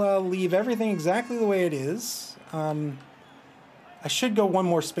we'll leave everything exactly the way it is. I should go one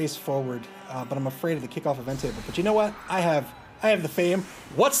more space forward, but I'm afraid of the kickoff event table. But you know what? I have the fame.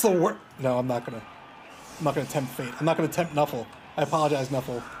 What's the word? No, I'm not gonna tempt fate. I'm not gonna tempt Nuffle. I apologize,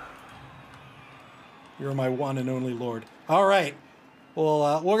 Nuffle. You're my one and only lord. All right.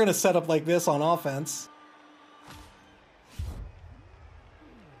 Well, we're gonna set up like this on offense.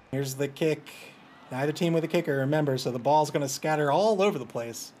 Here's the kick. Neither team with a kicker, remember, so the ball's gonna scatter all over the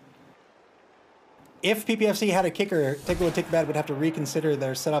place. If PPFC had a kicker, Take the Wood, Take the Bad would have to reconsider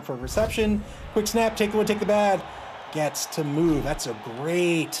their setup for reception. Quick snap, Take the Wood, Take the Bad gets to move. That's a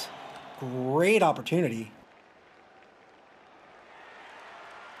great opportunity.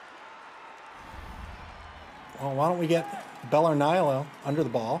 Well, why don't we get Bellarnilo under the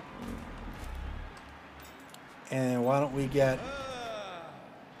ball? And why don't we get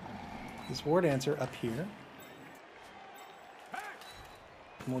this War Dancer up here?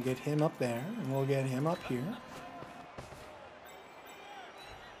 And we'll get him up there, and we'll get him up here.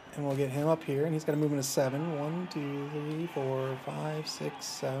 And we'll get him up here, and he's got to move into 7. 1, 2, 3, 4, 5, 6,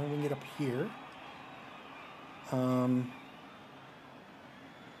 7. We can get up here. So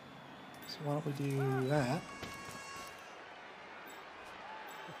why don't we do that?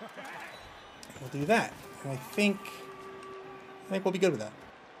 We'll do that. And I think we'll be good with that.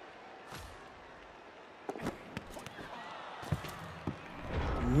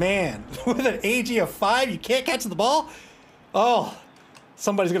 Man, with an AG of 5, you can't catch the ball? Oh,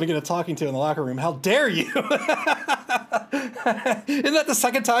 somebody's going to get a talking to in the locker room. How dare you? Isn't that the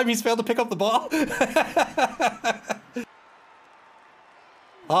second time he's failed to pick up the ball?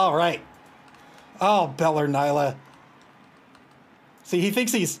 All right. Oh, Bellarnilo. See, he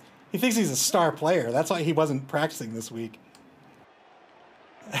thinks he's a star player. That's why he wasn't practicing this week.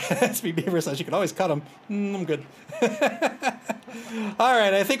 SB Beaver says you can always cut him. I'm good. All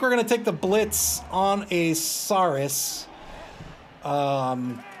right, I think we're going to take the blitz on a Saurus.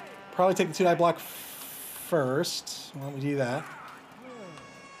 Probably take the 2-die block first. Why don't we do that?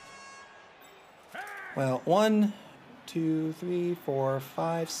 Well, 1, 2, 3, 4,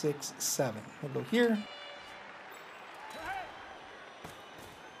 5, 6, 7. We'll go here.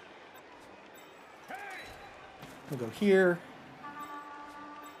 We'll go here.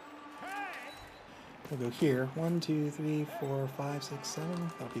 We'll go here. 1, 2, 3, 4, 5, 6,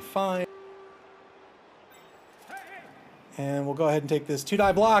 7. That'll be fine. And we'll go ahead and take this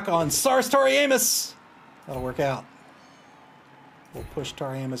 2-die block on Sars Toriamus. That'll work out. We'll push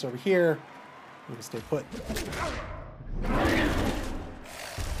Toriamus over here. We'll stay put.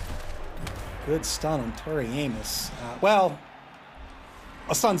 Good stun on Toriamus. Well,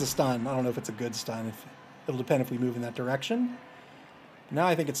 a stun's a stun. I don't know if it's a good stun. It'll depend if we move in that direction. Now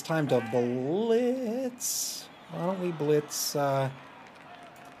I think it's time to blitz. Why don't we blitz? Let's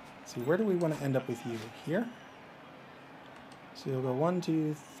see, where do we want to end up with you? Here? So you'll go 1,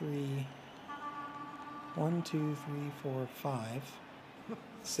 2, 3. 1, 2, 3, 4, 5,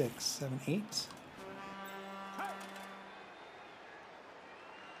 6, 7, 8.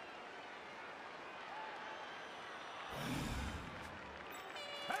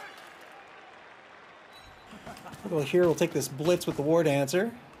 We'll go here, we'll take this blitz with the War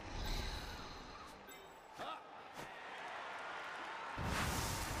Dancer.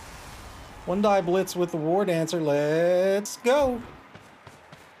 One die blitz with the War Dancer, let's go!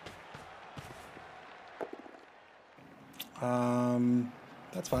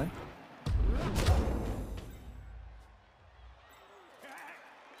 That's fine.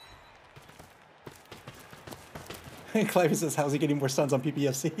 Clive says, how's he getting more stuns on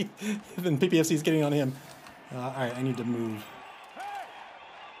PPFC than PPFC is getting on him? Alright, I need to move.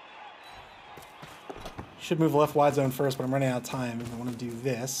 Should move left wide zone first, but I'm running out of time. I want to do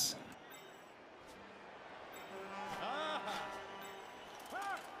this.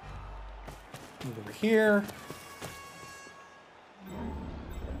 Move over here.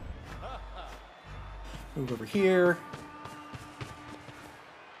 Move over here.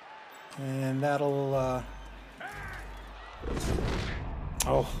 And that'll,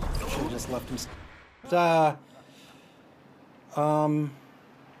 oh, should have just left him.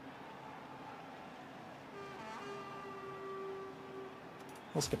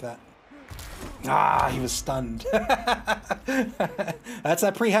 We'll skip that. Ah, he was stunned. That's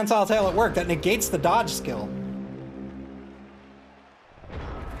that prehensile tail at work. That negates the dodge skill.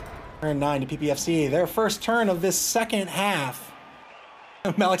 Turn 9 to PPFC. Their first turn of this second half.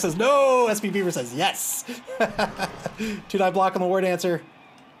 Malik says no. SP Beaver says yes. 2-die block on the War Dancer.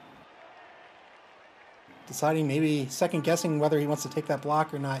 Deciding, maybe second guessing whether he wants to take that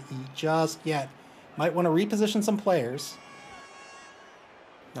block or not just yet. Might want to reposition some players.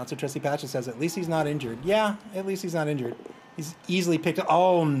 Not so trusty Patches says at least he's not injured. Yeah, at least he's not injured. He's easily picked up.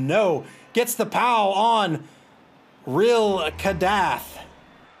 Oh no! Gets the pow on Real Kadath.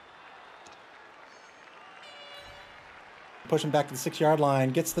 Push him back to the 6-yard line.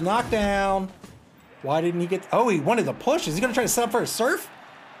 Gets the knockdown. Why didn't he get... Oh, he wanted to push. Is he going to try to set up for a surf?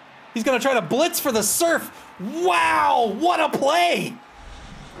 He's going to try to blitz for the surf. Wow, what a play!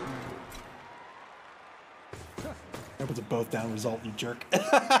 That was a both down result, you jerk.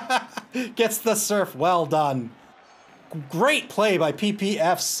 Gets the surf. Well done. Great play by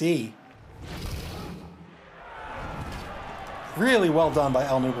PPFC. Really well done by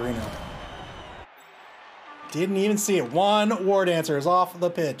El Nubarino. Didn't even see it. One War Dancer is off the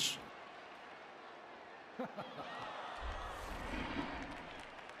pitch.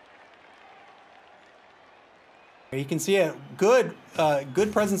 You can see it. Good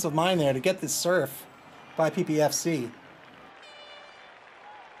presence of mind there to get this surf by PPFC.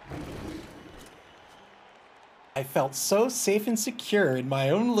 I felt so safe and secure in my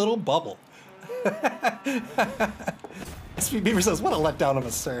own little bubble. SP Beaver says, what a letdown of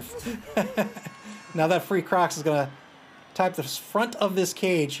a surf. Now that free Crocs is going to type the front of this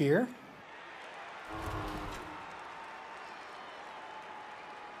cage here.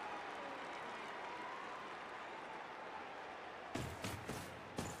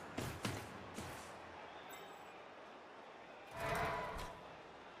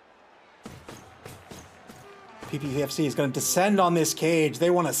 PPFC is going to descend on this cage. They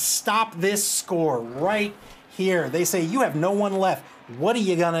want to stop this score right here. They say, you have no one left. What are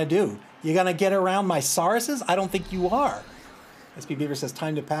you going to do? You going to get around my Sauruses? I don't think you are. SP Beaver says,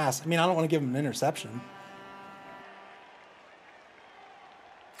 time to pass. I mean, I don't want to give him an interception.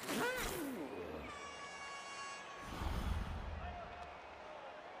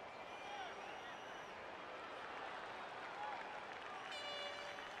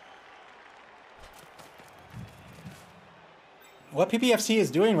 What PPFC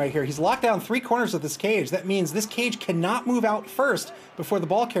is doing right here, he's locked down 3 corners of this cage. That means this cage cannot move out first before the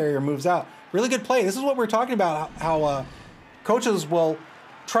ball carrier moves out. Really good play. This is what we're talking about, how coaches will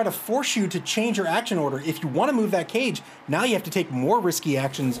try to force you to change your action order. If you want to move that cage, now you have to take more risky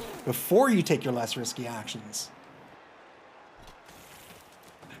actions before you take your less risky actions.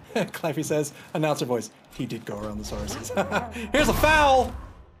 Cliffy says, announcer voice, he did go around the sources. Here's a foul!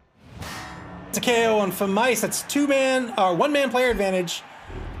 It's a KO on Famice. That's one-man player advantage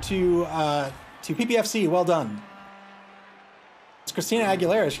to PPFC. Well done. It's Christina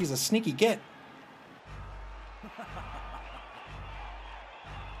Aguilera. She's a sneaky git.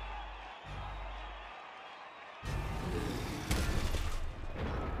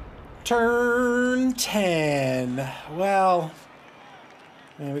 Turn 10. Well,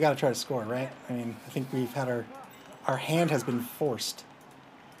 I mean, we got to try to score, right? I mean, I think we've had our hand has been forced.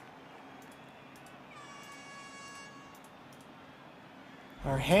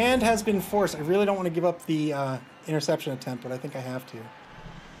 Our hand has been forced. I really don't want to give up the interception attempt, but I think I have to.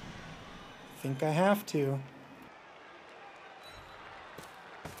 I think I have to.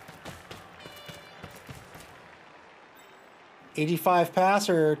 '85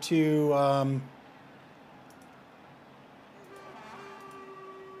 passer to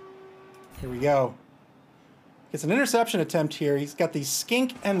here we go. It's an interception attempt here. He's got the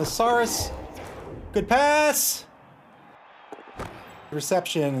skink and the Saurus. Good pass.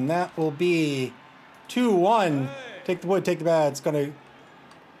 Reception, and that will be 2-1. Take the wood, take the bad. It's gonna.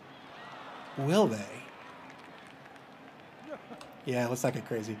 Will they? Yeah, let's not get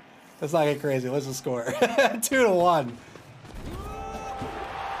crazy. Let's not get crazy. Let's just score. 2-1.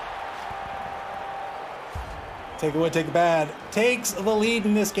 Take the wood, take the bad. Takes the lead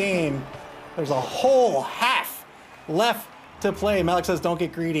in this game. There's a whole half left to play. Malik says, don't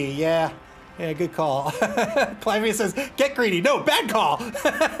get greedy. Yeah, good call. Clivey says, get greedy. No, bad call.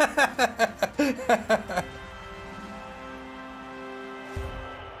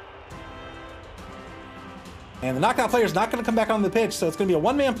 And the knockout player is not going to come back on the pitch, so it's going to be a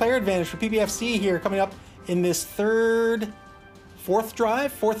one-man player advantage for PPFC here coming up in this fourth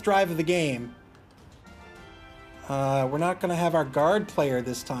drive of the game. We're not going to have our guard player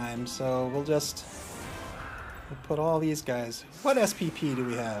this time, so we'll put all these guys. What SPP do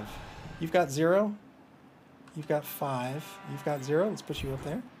we have? You've got 0. You've got 5. You've got 0. Let's put you up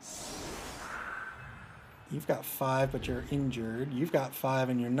there. You've got 5, but you're injured. You've got 5,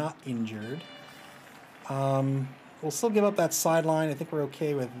 and you're not injured. We'll still give up that sideline. I think we're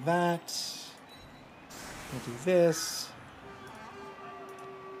okay with that. We'll do this.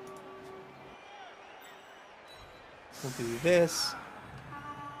 We'll do this.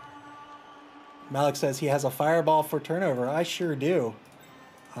 Malik says he has a fireball for turnover. I sure do.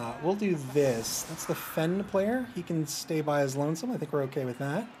 We'll do this. That's the Fen player. He can stay by his lonesome. I think we're okay with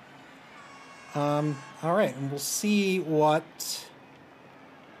that. All right, and we'll see what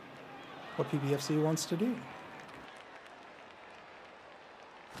PPFC wants to do.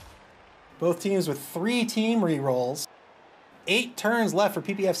 Both teams with 3 team re-rolls. 8 turns left for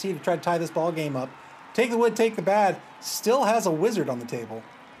PPFC to try to tie this ball game up. Take the wood, take the bad. Still has a wizard on the table.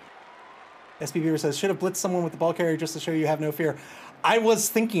 SB says, should have blitzed someone with the ball carrier just to show you have no fear. I was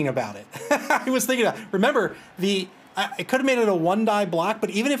thinking about it. Remember, I could have made it a 1-die block,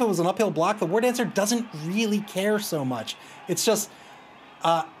 but even if it was an uphill block, the War Dancer doesn't really care so much. It's just,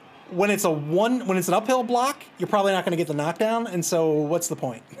 when it's an uphill block, you're probably not going to get the knockdown, and so what's the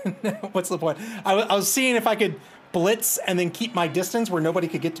point? What's the point? I was seeing if I could blitz and then keep my distance where nobody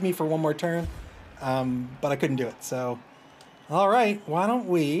could get to me for one more turn, but I couldn't do it. So, all right, why don't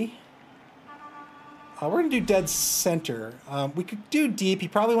we? We're going to do dead center. We could do deep. He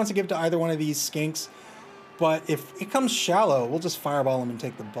probably wants to give it to either one of these skinks, but if it comes shallow, we'll just fireball him and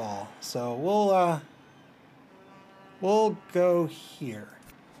take the ball. So we'll go here.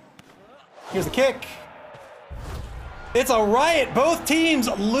 Here's the kick. It's a riot. Both teams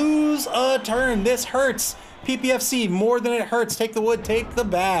lose a turn. This hurts PPFC more than it hurts. Take the wood, take the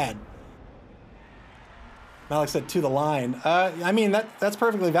bad. Malik said to the line. I mean, that's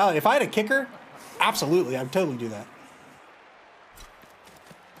perfectly valid. If I had a kicker, absolutely, I'd totally do that.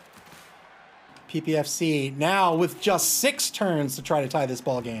 PPFC now with just 6 turns to try to tie this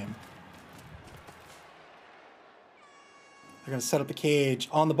ball game. They're going to set up the cage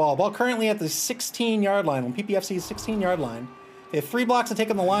on the ball. Ball currently at the 16-yard line. On PPFC's 16-yard line. They have 3 blocks to take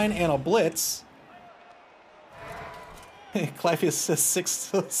on the line and a blitz. Clypheus says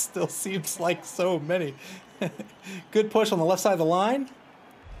 6 still seems like so many. Good push on the left side of the line.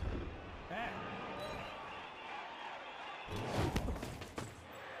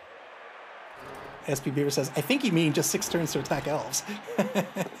 SP Beaver says, I think you mean just 6 turns to attack elves.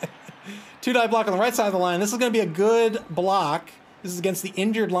 2-die block on the right side of the line. This is going to be a good block. This is against the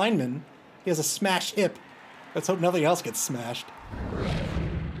injured lineman. He has a smashed hip. Let's hope nothing else gets smashed.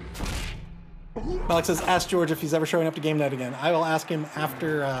 Malik says, ask George if he's ever showing up to game night again. I will ask him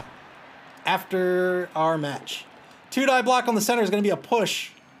after our match. 2-die block on the center is going to be a push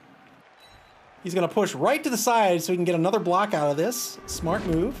He's going to push right to the side so he can get another block out of this. Smart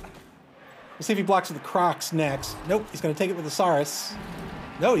move. We'll see if he blocks with the Crocs next. Nope, he's going to take it with the Saurus.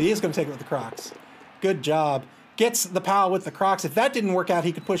 No, he is going to take it with the Crocs. Good job. Gets the POW with the Crocs. If that didn't work out,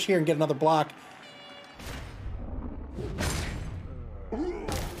 he could push here and get another block.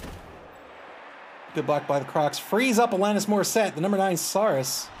 Good block by the Crocs. Frees up Alanis Morissette, the number 9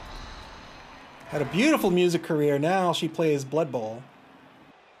 Saurus. Had a beautiful music career. Now she plays Blood Bowl.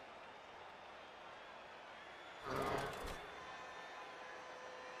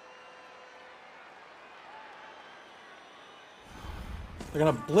 They're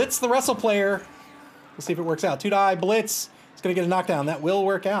going to blitz the wrestle player. We'll see if it works out. 2-die blitz. It's going to get a knockdown. That will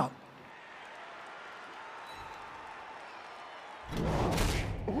work out.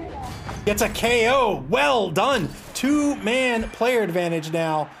 Gets a KO. Well done. 2-man player advantage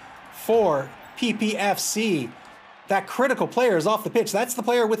now for PPFC. That critical player is off the pitch. That's the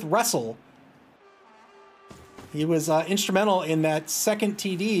player with wrestle. He was instrumental in that second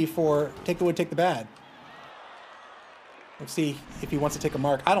TD for Take the Wood, Take the Bad. Let's see if he wants to take a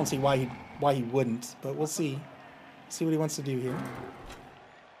mark. I don't see why he wouldn't, but we'll see. See what he wants to do here.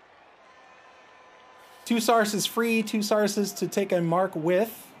 2 Sarses free, 2 Sarses to take a mark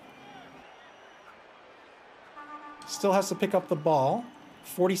with. Still has to pick up the ball.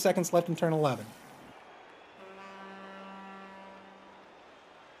 40 seconds left in turn 11.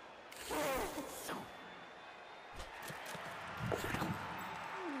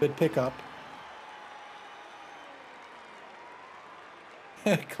 Good pickup.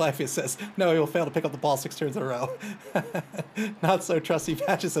 Clive says, no, he'll fail to pick up the ball 6 turns in a row. Not so trusty.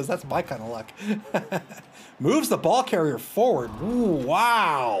 Patches says, that's my kind of luck. Moves the ball carrier forward. Ooh,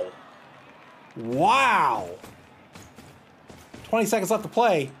 wow. Wow. 20 seconds left to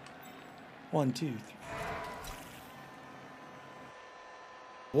play. 1, 2, 3.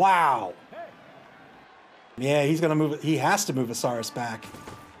 Wow. Yeah, he's going to move it. He has to move a Saurus back.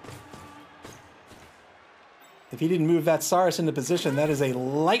 If he didn't move that Saurus into position, that is a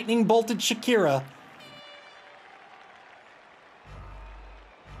lightning bolted Shakira.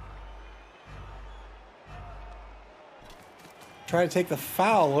 Try to take the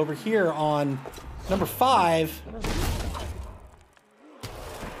foul over here on number 5.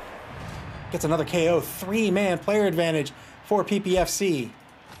 Gets another KO. 3-man player advantage for PPFC.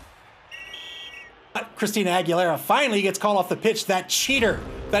 Christina Aguilera finally gets called off the pitch. That cheater.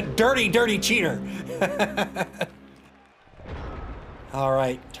 That dirty, dirty cheater. All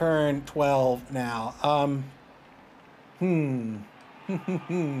right, turn 12 now.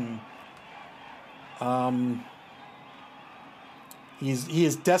 He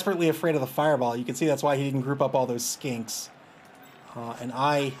is desperately afraid of the fireball. You can see that's why he didn't group up all those skinks. And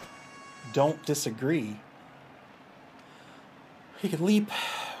I don't disagree. He can leap.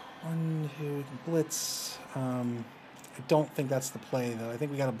 1, 2, he can blitz. I don't think that's the play, though. I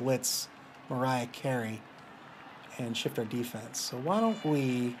think we got to blitz Mariah Carey and shift our defense. So why don't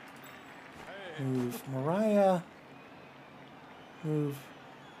we move Mariah, move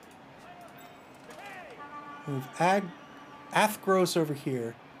Athgros over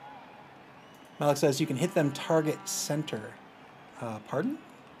here. Malik says you can hit them target center. Pardon?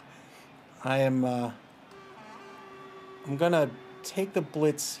 I'm gonna take the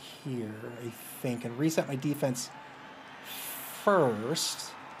blitz here, I think, and reset my defense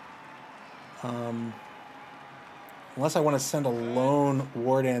first. Unless I want to send a lone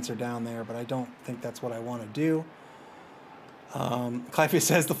war dancer down there, but I don't think that's what I want to do. Clive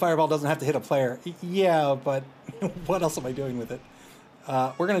says the fireball doesn't have to hit a player. Yeah, but what else am I doing with it?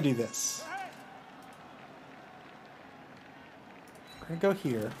 We're going to do this. We're going to go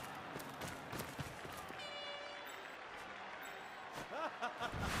here.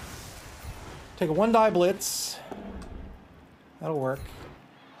 Take a 1-die blitz. That'll work.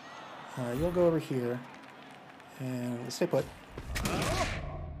 You'll go over here. And we'll stay put.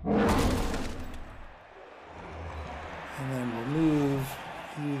 And then we'll move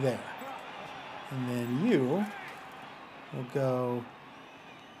you there. And then you will go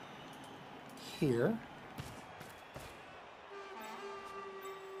here.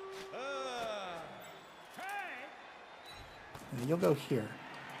 And you'll go here.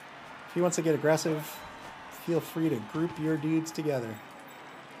 If he wants to get aggressive, feel free to group your dudes together.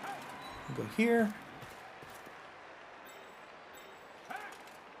 We'll go here.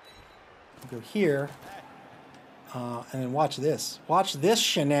 We'll go here. And then watch this. Watch this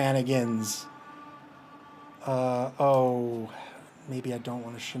shenanigans. Oh, maybe I don't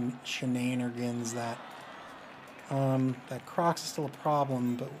want to shenanigans that. That Crocs is still a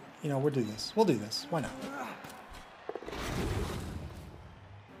problem, but you know, we'll do this. We'll do this. Why not?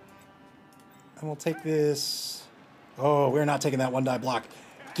 And we'll take this. Oh, we're not taking that one die block.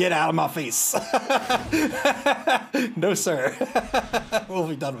 Get out of my face. No, sir. We'll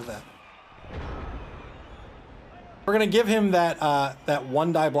be done with that. We're going to give him that that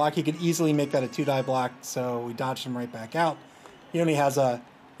one die block. He could easily make that a 2 die block, so we dodged him right back out. He only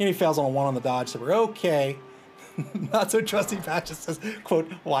fails on a 1 on the dodge, so we're okay. Not so trusty Patches says, quote,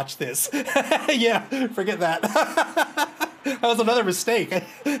 watch this. Yeah, forget that. That was another mistake.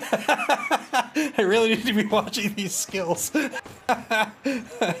 I really need to be watching these skills.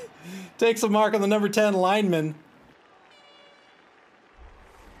 Takes a mark on the number 10 lineman.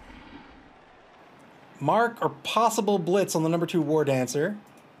 Mark or possible blitz on the number 2 War Dancer.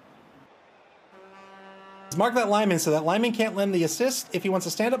 Let's mark that lineman so that lineman can't lend the assist. If he wants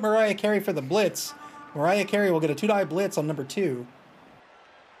to stand up Mariah Carey for the blitz, Mariah Carey will get a 2 die blitz on number 2.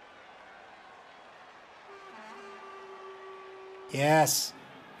 Yes,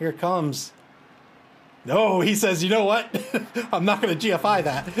 here it comes. No, he says, you know what? I'm not going to GFI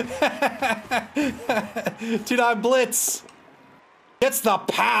that. 2 die blitz. Gets the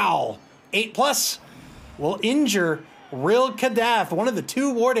POW. 8+ will injure Ril Kadath, one of the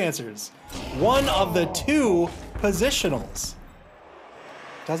 2 War Dancers. One of the 2 positionals.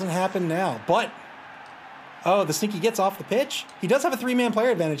 Doesn't happen now, but... Oh, the sneaky gets off the pitch. He does have a 3-man player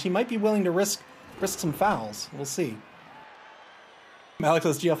advantage. He might be willing to risk some fouls. We'll see. Alex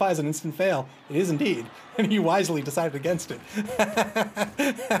says GFI is an instant fail. It is indeed, and he wisely decided against it.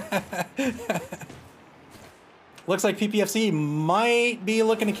 Looks like PPFC might be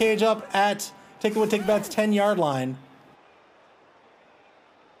looking to cage up at Take the Wood, Take the Bad's 10-yard line.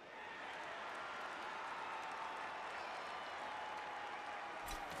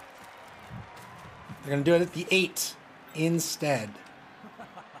 They're going to do it at the 8 instead.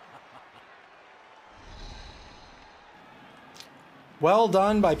 Well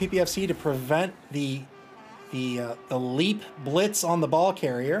done by PPFC to prevent the leap blitz on the ball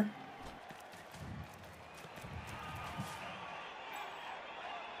carrier.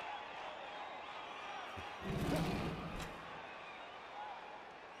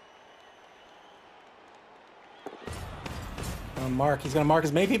 Mark. He's going to mark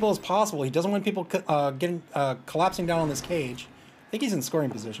as many people as possible. He doesn't want people collapsing down on this cage. I think he's in scoring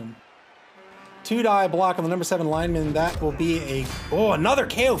position. 2 die block on the number 7 lineman. That will be another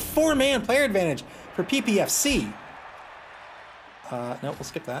KO. 4-man player advantage for PPFC. No, we'll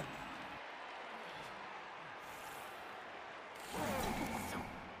skip that.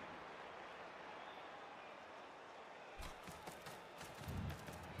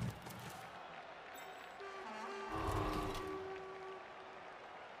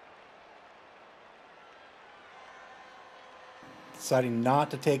 Deciding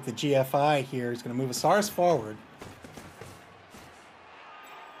not to take the GFI here. He's going to move Asar's forward.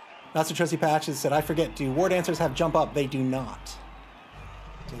 Not so trusty Patches said, I forget, do War Dancers have jump up? They do not.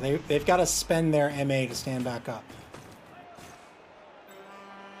 So they've got to spend their MA to stand back up.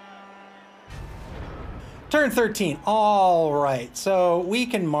 Turn 13. All right, so we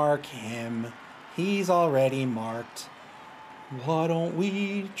can mark him. He's already marked. Why don't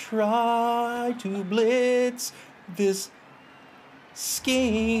we try to blitz this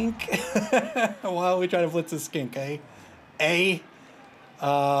skink? Why don't we try to blitz this skink, eh?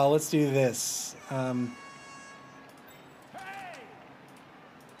 Let's do this.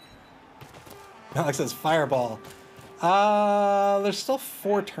 Alex says fireball. There's still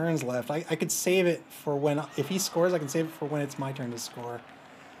 4 turns left. I could save it for when, if he scores, I can save it for when it's my turn to score.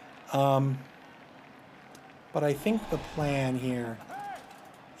 But I think the plan here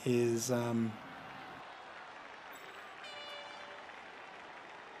is, I'm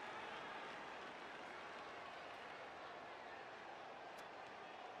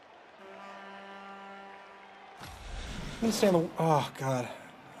gonna stand the, oh God.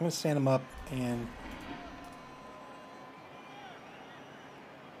 I'm gonna stand him up and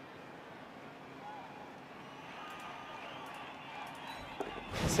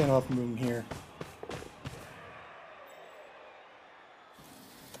stand him up and move him here.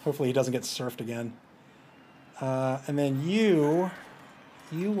 Hopefully he doesn't get surfed again. And then you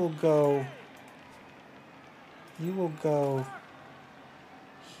will go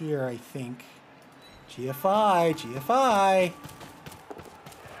here, I think. GFI.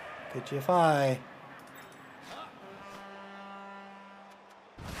 Good GFI.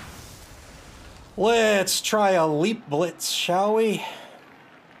 Let's try a leap blitz, shall we?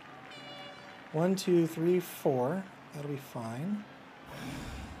 1, 2, 3, 4. That'll be fine.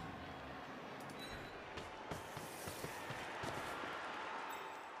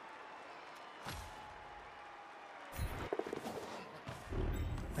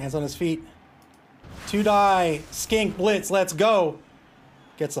 Lands on his feet. Two die, skink, blitz, let's go.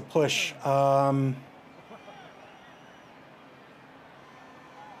 Gets a push. I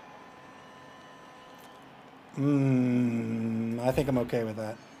think I'm okay with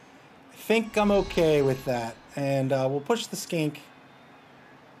that. And we'll push the skink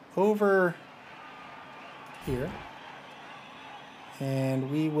over here. And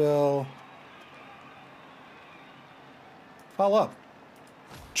we will follow up.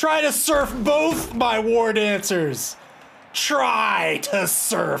 Try to surf both my war dancers. Try to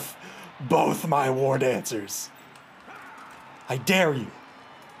surf both my war dancers. I dare you.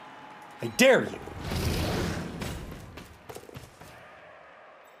 I dare you.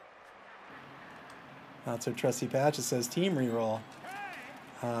 Not so trusty patch. It says team reroll.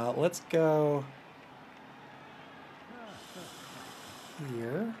 Let's go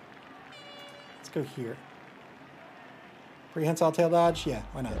here. Let's go here. Prehensile tail dodge? Yeah,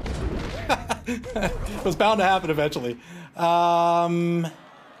 why not? It was bound to happen eventually.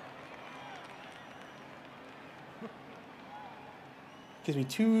 Gives me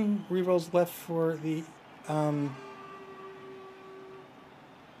 2 rerolls left for the... Nah,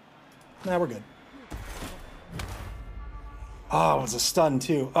 we're good. Oh, it was a stun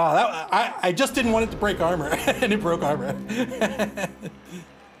too. Oh, I just didn't want it to break armor, and it broke armor.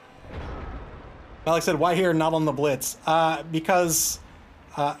 Alex said, why here, not on the blitz? Because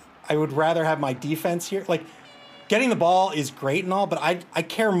I would rather have my defense here. Like, getting the ball is great and all, but I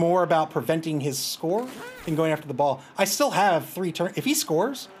care more about preventing his score than going after the ball. I still have 3 turns. If he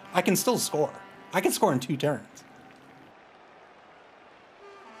scores, I can still score. I can score in 2 turns.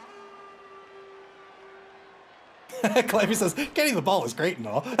 Clavy says, getting the ball is great and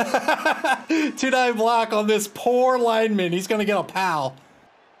all. 2-9 block on this poor lineman. He's going to get a pal.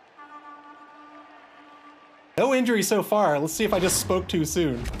 No injury so far. Let's see if I just spoke too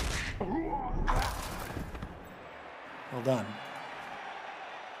soon. Well done.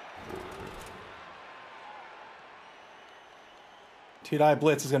 Two-die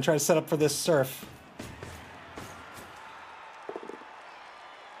blitz is going to try to set up for this surf.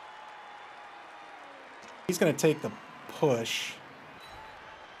 He's going to take the push.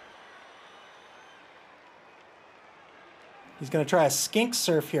 He's going to try a skink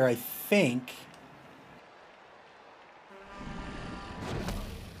surf here, I think.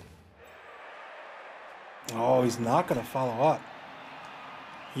 Oh, he's not going to follow up.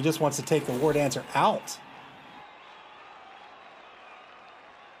 He just wants to take the war dancer out.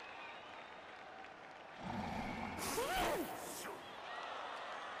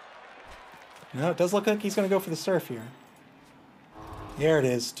 No, it does look like he's going to go for the surf here. There it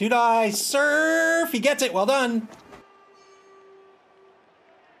is. 2-die surf. He gets it. Well done.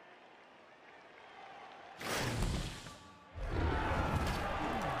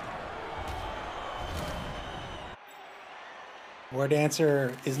 War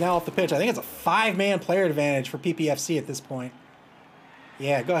dancer is now off the pitch. I think it's a 5-man player advantage for PPFC at this point.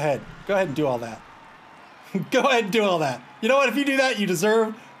 Yeah, go ahead. Go ahead and do all that. Go ahead and do all that. You know what? If you do that, you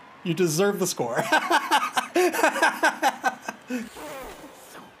deserve the score.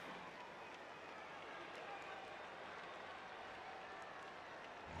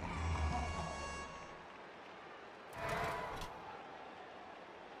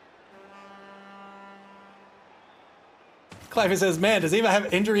 Clive says, man, does he even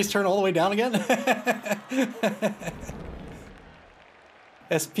have injuries turn all the way down again?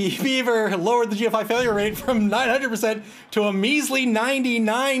 SP Beaver lowered the GFI failure rate from 900% to a measly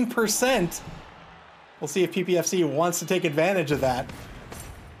 99%. We'll see if PPFC wants to take advantage of that.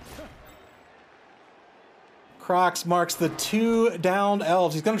 Crocs marks the 2 downed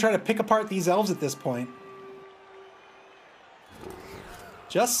elves. He's going to try to pick apart these elves at this point.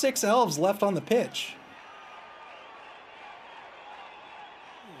 Just 6 elves left on the pitch.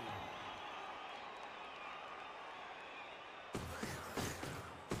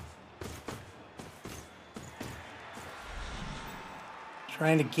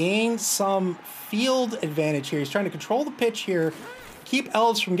 Trying to gain some field advantage here. He's trying to control the pitch here, keep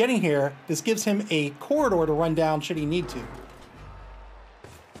elves from getting here. This gives him a corridor to run down should he need to.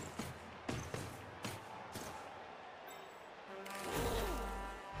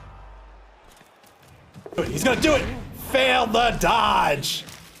 He's gonna do it! Failed the dodge!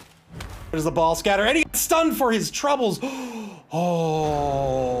 There's the ball scatter, and he gets stunned for his troubles.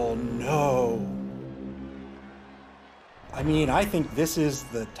 Oh no. I mean, I think this is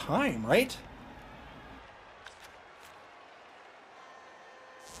the time, right?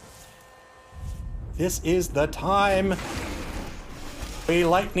 This is the time. We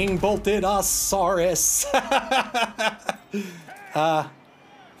lightning bolted a Saurus. I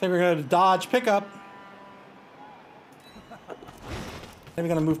think we're going to dodge pickup. Then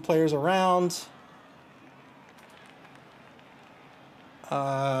we're going to move players around.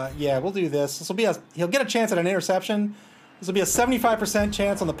 Yeah, we'll do this. This will be he'll get a chance at an interception. This will be a 75%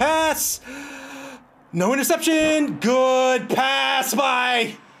 chance on the pass. No interception. Good pass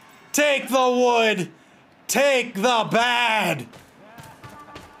by. Take the wood. Take the bad.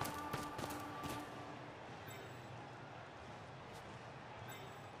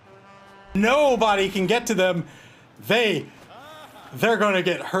 Nobody can get to them. They're going to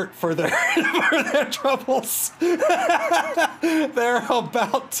get hurt for their for their troubles. They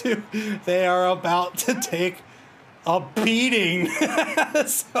are about to take a beating.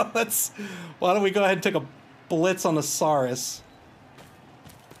 So why don't we go ahead and take a blitz on the Saurus?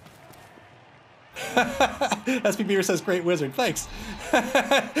 SP Beaver says, great wizard. Thanks.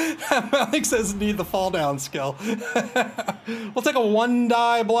 Alex says, need the fall down skill. We'll take a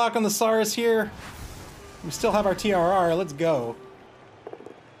 1-die block on the Saurus here. We still have our TRR. Let's go.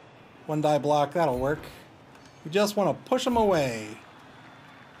 1-die block. That'll work. We just want to push them away.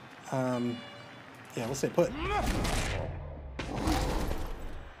 Yeah, we'll say put.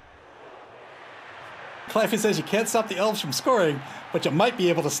 Cliffy says you can't stop the elves from scoring, but you might be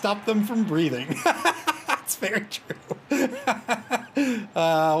able to stop them from breathing. That's very true.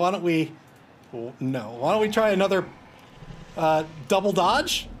 Why don't we... No. Why don't we try another double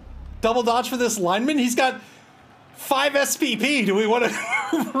dodge? Double dodge for this lineman? He's got 5 SPP. Do we want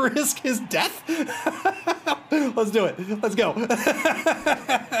to risk his death? Let's do it. Let's go.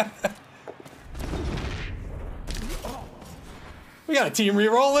 We got a team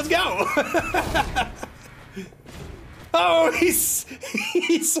reroll. Let's go. Oh, he survives.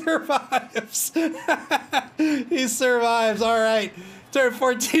 He survives. All right. Turn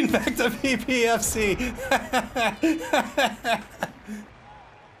 14 back to PPFC.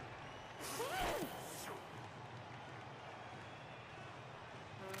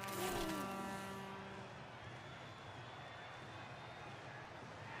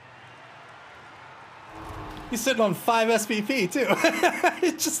 He's sitting on 5 SPP too.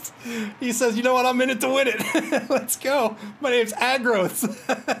 It's just, he says, you know what, I'm in it to win it. Let's go. My name's Agroth.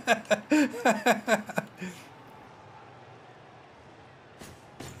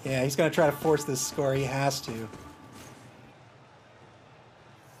 Yeah, he's gonna try to force this score. He has to.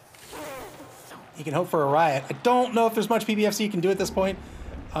 He can hope for a riot. I don't know if there's much PBFC you can do at this point,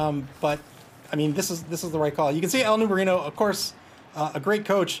 but I mean, this is the right call. You can see El Numerino, of course, a great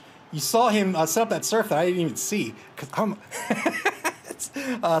coach. You saw him set up that surf that I didn't even see. So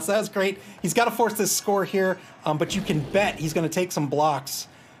that was great. He's got to force this score here, but you can bet he's going to take some blocks.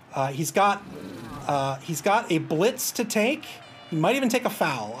 He's got a blitz to take. He might even take a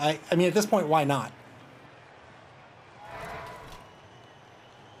foul. I mean, at this point, why not?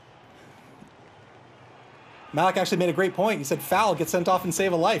 Malik actually made a great point. He said foul, get sent off and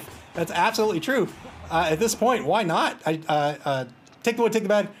save a life. That's absolutely true. At this point, why not? Take the wood, take the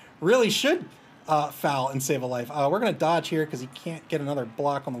bad. Really should foul and save a life. We're going to dodge here because he can't get another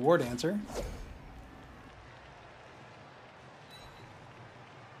block on the War Dancer.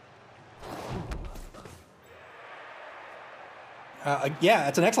 Yeah,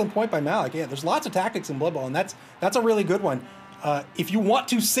 that's an excellent point by Malik. Yeah, there's lots of tactics in Blood Bowl, and that's a really good one. If you want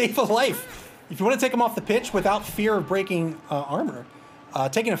to save a life, if you want to take him off the pitch without fear of breaking armor,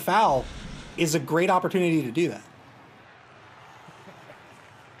 taking a foul is a great opportunity to do that.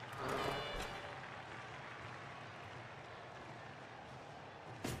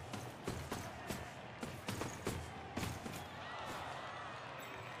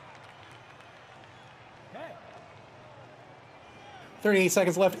 Okay. 38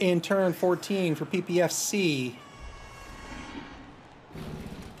 seconds left in turn 14 for PPFC.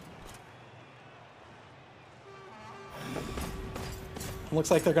 Looks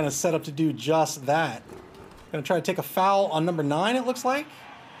like they're going to set up to do just that. Going to try to take a foul on number 9, it looks like.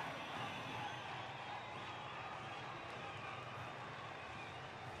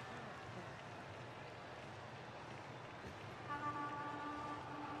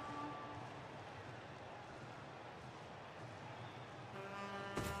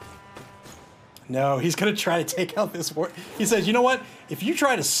 No, he's going to try to take out this war. He says, you know what? If you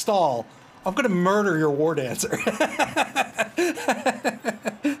try to stall, I'm going to murder your War Dancer.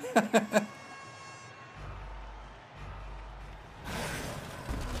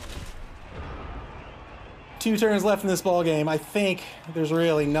 Two turns left in this ball game. I think there's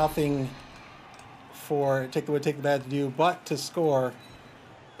really nothing for Take the Wood, Take the Bad to do but to score.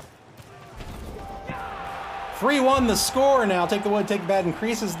 3-1 the score now. Take the Wood, Take the Bad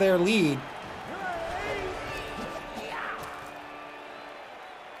increases their lead.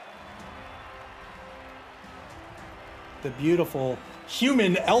 The beautiful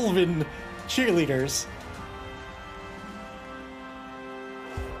human elven cheerleaders.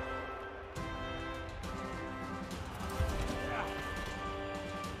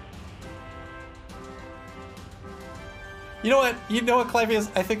 You know what? You know what, Clivius?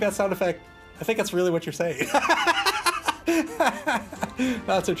 I think that sound effect, I think that's really what you're saying.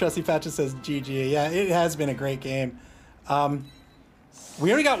 Not so trusty Patches says GG. Yeah, it has been a great game. We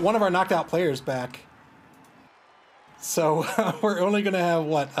already got one of our knocked out players back. So we're only going to have,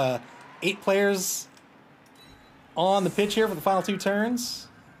 what, 8 players on the pitch here for the final 2 turns?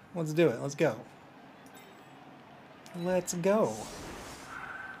 Let's do it. Let's go. Let's go.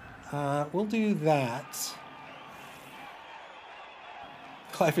 We'll do that.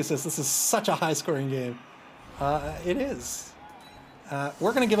 Clive says this is such a high-scoring game. It is.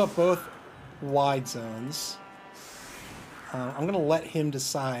 We're going to give up both wide zones. I'm going to let him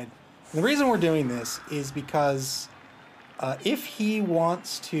decide. And the reason we're doing this is because if he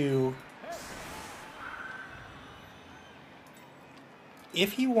wants to...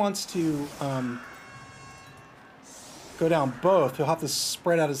 go down both, he'll have to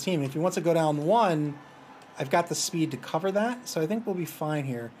spread out his team. If he wants to go down one, I've got the speed to cover that, so I think we'll be fine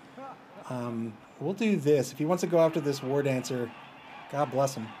here. We'll do this. If he wants to go after this War Dancer, God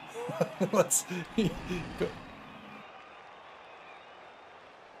bless him. Let's go.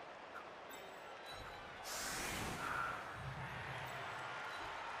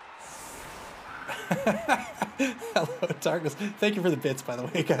 Hello, Darkness. Thank you for the bits, by the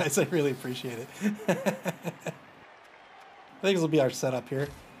way, guys. I really appreciate it. I think this will be our setup here.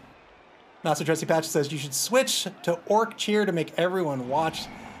 Not so trusty Patch says you should switch to Orc Cheer to make everyone watch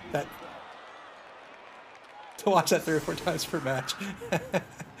that. To watch that 3 or 4 times per match.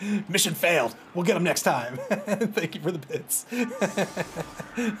 Mission failed. We'll get them next time. Thank you for the bits.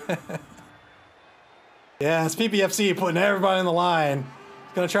 Yeah, it's PPFC putting everybody on the line.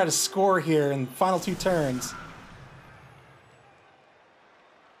 Gonna try to score here in the final 2 turns.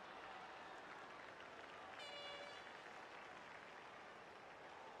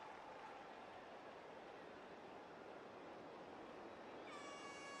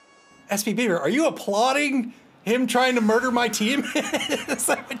 SP Beaver, are you applauding him trying to murder my team? Is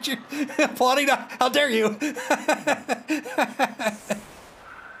that what you're applauding? How dare you?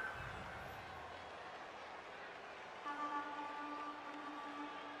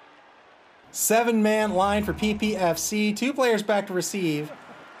 Seven-man line for PPFC. 2 players back to receive.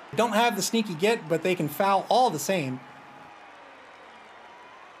 Don't have the sneaky get, but they can foul all the same.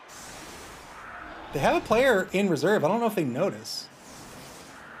 They have a player in reserve. I don't know if they notice.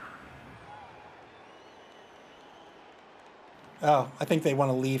 Oh, I think they want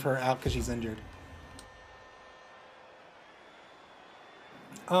to leave her out because she's injured.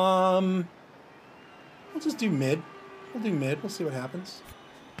 We'll just do mid. We'll do mid. We'll see what happens.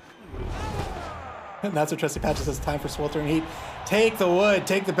 That's what Trusty Patches says. Time for sweltering heat. Take the wood.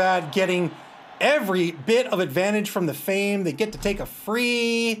 Take the bad. Getting every bit of advantage from the fame. They get to take a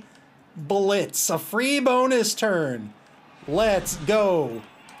free blitz. A free bonus turn. Let's go.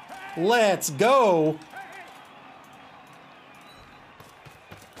 Let's go.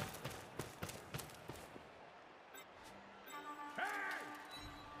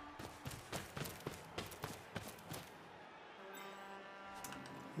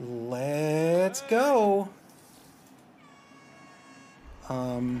 Let's go.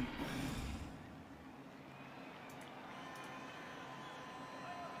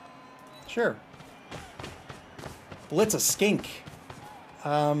 Sure. Blitz a skink.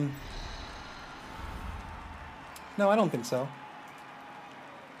 No, I don't think so.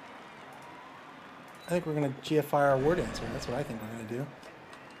 I think we're going to GFI our War Dancer. That's what I think we're going to do.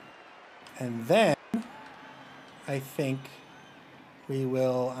 And then I think we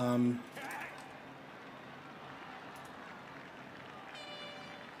will and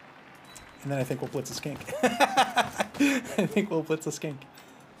then I think we'll blitz a skink. I think we'll blitz a skink.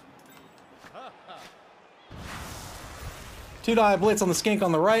 2-die blitz on the skink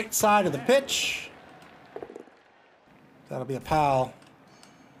on the right side of the pitch. That'll be a pal.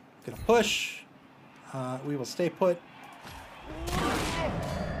 Gonna push. We will stay put.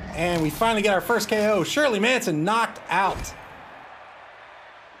 And we finally get our first KO. Shirley Manson knocked out.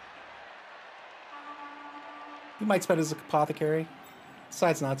 He might spend his apothecary.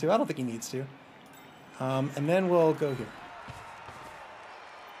 Decides not to. I don't think he needs to. And then we'll go here.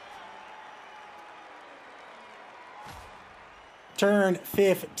 Turn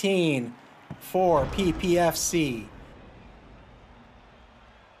 15 for PPFC.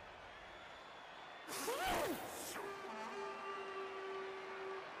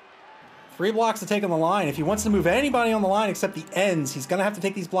 3 blocks to take on the line. If he wants to move anybody on the line except the ends, he's going to have to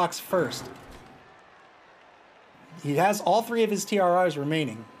take these blocks first. He has all 3 of his TRIs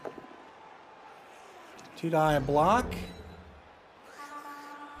remaining. 2 die a block.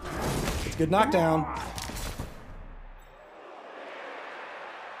 It's a good knockdown.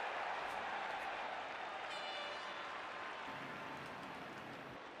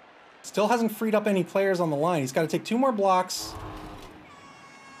 Still hasn't freed up any players on the line. He's got to take 2 more blocks.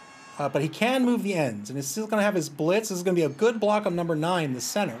 But he can move the ends. And he's still going to have his blitz. This is going to be a good block on number 9, the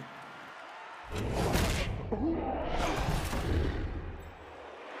center.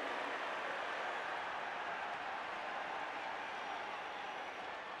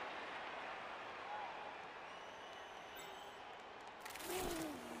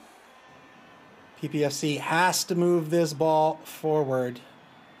 PPFC has to move this ball forward,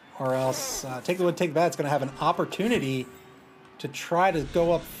 or else Take the Wood, Take the Bad's going to have an opportunity to try to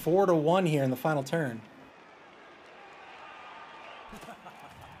go up 4-1 here in the final turn.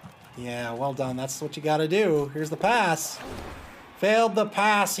 Yeah, well done. That's what you got to do. Here's the pass. Failed the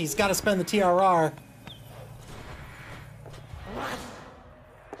pass. He's got to spend the TRR.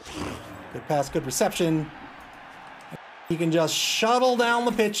 Good pass, good reception. He can just shuttle down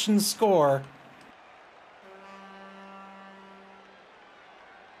the pitch and score.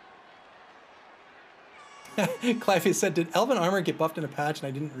 Clive said, did Elven Armor get buffed in a patch and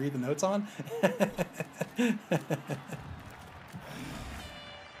I didn't read the notes on?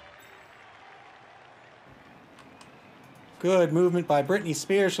 Good movement by Brittany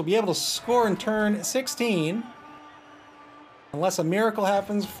Spears. She'll be able to score in turn 16. Unless a miracle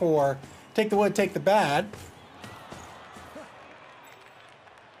happens for Take the Wood, Take the Bad.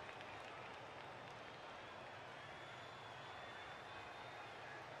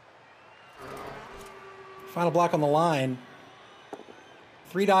 Final block on the line.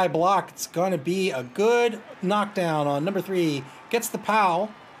 3 die block. It's going to be a good knockdown on number 3. Gets the POW.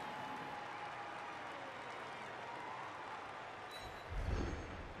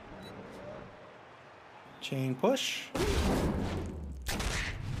 Chain push.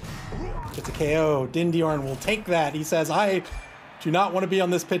 Gets a KO. Dindiorn will take that. He says, I do not want to be on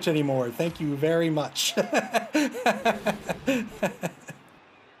this pitch anymore. Thank you very much.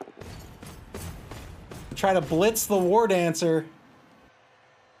 Try to blitz the War Dancer.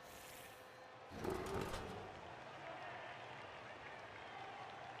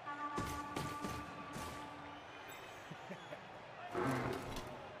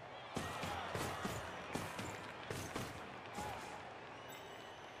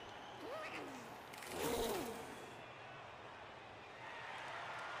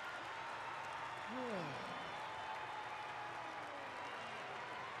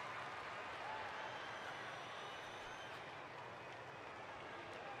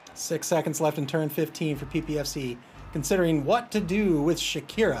 Six seconds left in turn 15 for PPFC, considering what to do with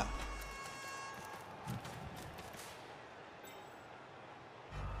Shakira.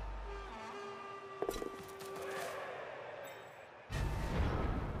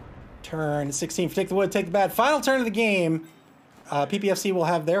 Turn 16 for Take the Wood, Take the Bad. Final turn of the game. PPFC will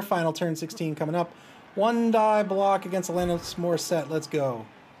have their final turn 16 coming up. 1 die block against Alanis Morissette. Let's go.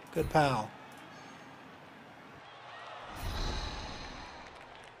 Good pal.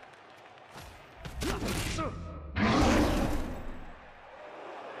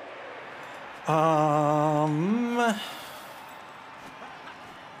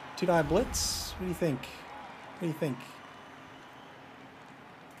 Two die blitz? What do you think? What do you think?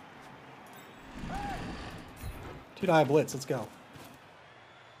 2 die blitz, let's go.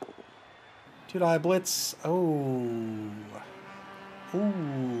 2 die blitz. Oh.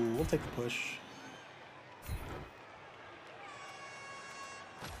 Ooh, we'll take the push.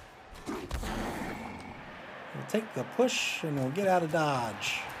 We'll take the push and we'll get out of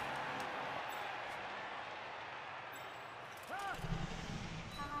dodge.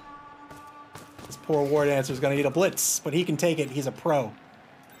 This poor War Dancer is going to need a blitz, but he can take it. He's a pro.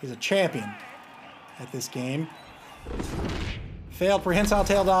 He's a champion at this game. Failed prehensile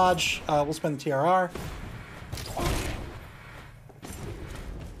tail dodge. We'll spend the TRR.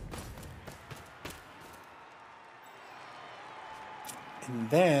 And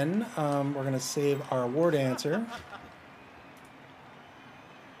then we're going to save our War Dancer.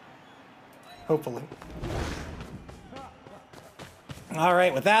 Hopefully. All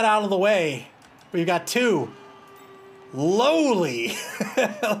right, with that out of the way, we've got 2 lowly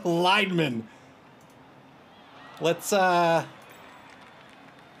linemen. Let's what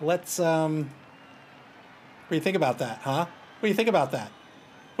do you think about that, huh? What do you think about that?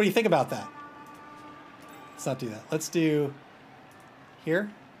 What do you think about that? Let's not do that. Let's do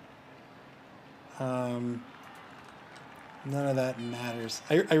here. None of that matters.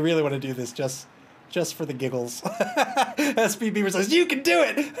 I really want to do this just for the giggles. SP Beaver says you can do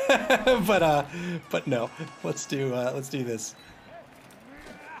it, but no. Let's do this.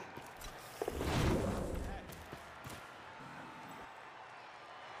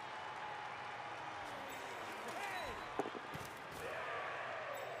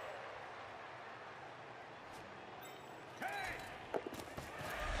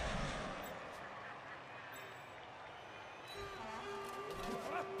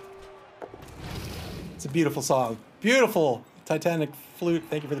 It's a beautiful song. Beautiful Titanic flute.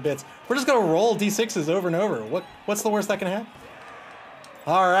 Thank you for the bits. We're just gonna roll D6s over and over. What's the worst that can happen?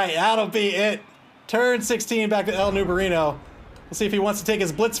 All right, that'll be it. Turn 16 back to El Nubarino. We'll see if he wants to take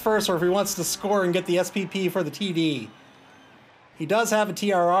his blitz first or if he wants to score and get the SPP for the TD. He does have a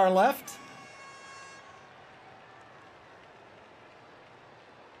TRR left.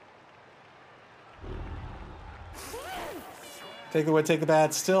 Take the wood, take the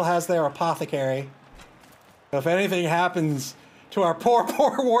bad. Still has their apothecary. If anything happens to our poor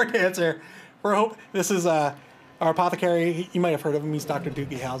war dancer, we're hope this is our apothecary. You might have heard of him. He's Dr.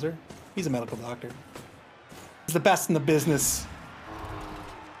 Doogie Howser. He's a medical doctor. He's the best in the business.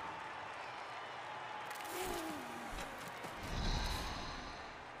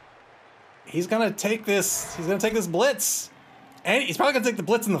 He's gonna take this. He's gonna take this blitz, and he's probably gonna take the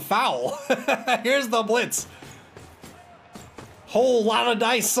blitz in the foul. Here's the blitz. Whole lot of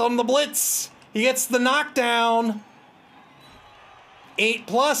dice on the blitz. He gets the knockdown.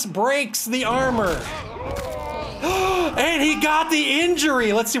 8+ breaks the armor. And he got the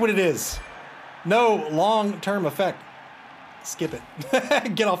injury. Let's see what it is. No long-term effect. Skip it.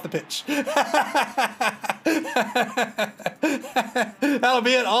 Get off the pitch. That'll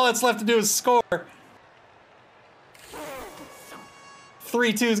be it. All that's left to do is score.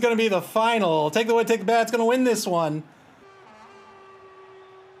 3-2 is going to be the final. Take the wood, take the bad. It's going to win this one.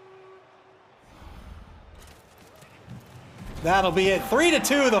 That'll be it.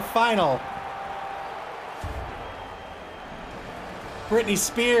 3-2, the final. Britney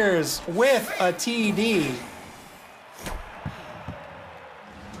Spears with a TD.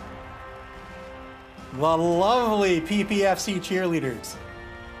 The lovely PPFC cheerleaders.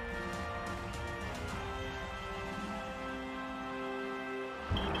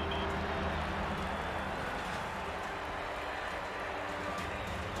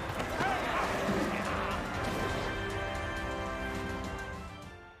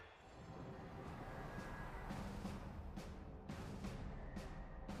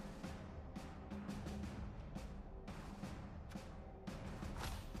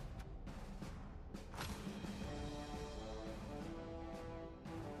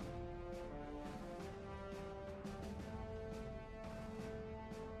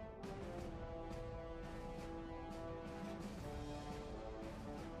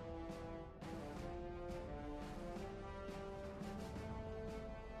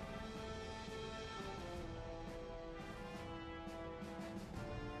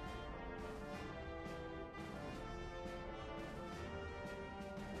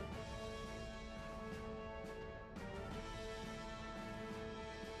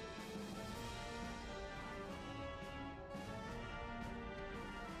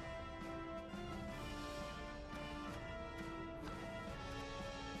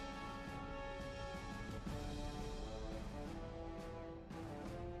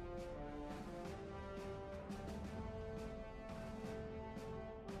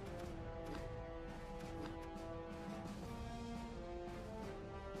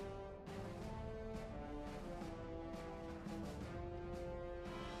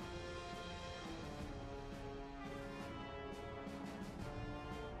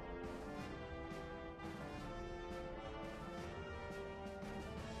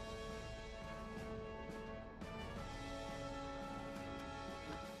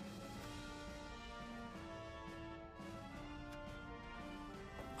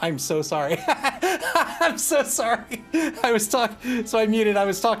 I'm so sorry. I'm so sorry. I was talking, so I muted. I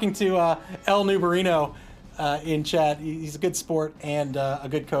was talking to El Nubarino in chat. He's a good sport and a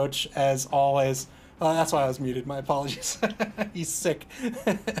good coach, as always. That's why I was muted. My apologies. He's sick.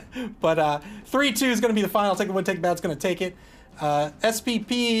 But 3-2 is going to be the final. Take the wood, take the bad. It's going to take it.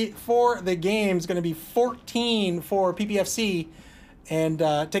 SPP for the game is going to be 14 for PPFC. And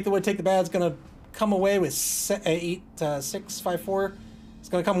take the wood, take the bad is going to come away with 8-6-5-4. It's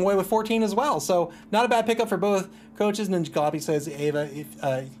going to come away with 14 as well. So not a bad pickup for both coaches. Ninja Gloppy says, Ava, if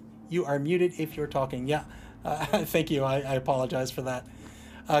you are muted if you're talking. Yeah, thank you. I apologize for that.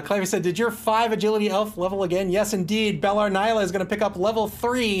 Clavy said, did your 5 agility elf level again? Yes, indeed. Bellar Nyla is going to pick up level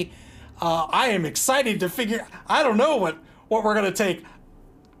 3. I am excited to figure. I don't know what we're gonna take.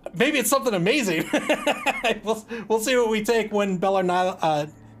 Maybe it's something amazing. we'll see what we take when Bella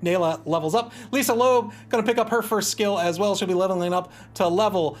Nayla levels up. Lisa Loeb going to pick up her first skill as well. She'll be leveling up to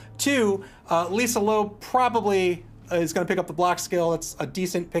level 2. Lisa Loeb probably is going to pick up the block skill. That's a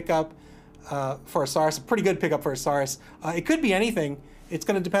decent pickup for a Saurus. A pretty good pickup for a Saurus. It could be anything. It's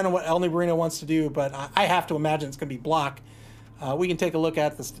going to depend on what El Nubarino wants to do, but I have to imagine it's going to be block. We can take a look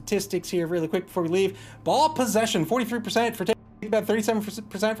at the statistics here really quick before we leave. Ball possession, 43% for about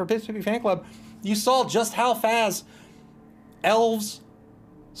 37% for Pippy Fan Club. You saw just how fast Elves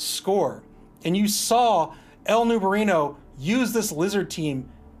score. And you saw El Nubarino use this lizard team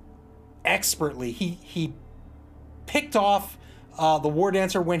expertly. He picked off the War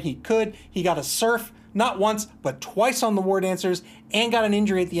Dancer when he could. He got a surf, not once, but twice on the War Dancers, and got an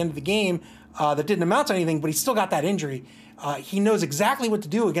injury at the end of the game that didn't amount to anything, but he still got that injury. He knows exactly what to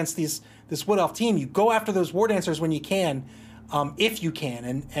do against this Wood Elf team. You go after those War Dancers when you can, if you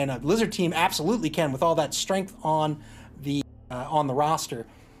can, and a lizard team absolutely can with all that strength on the roster.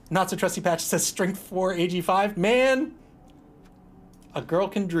 Not So Trusty Patch says strength 4 AG5. Man, a girl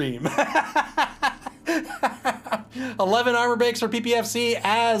can dream. 11 armor breaks for PPFC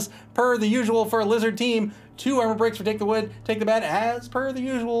as per the usual for a lizard team. 2 armor breaks for Take the Wood, Take the Bad as per the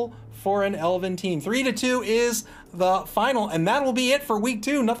usual for an Elven team. 3-2 is the final, and that will be it for week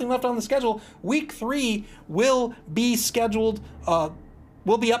 2. Nothing left on the schedule. Week 3 will be scheduled,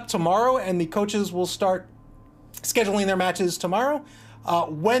 will be up tomorrow, and the coaches will start scheduling their matches tomorrow.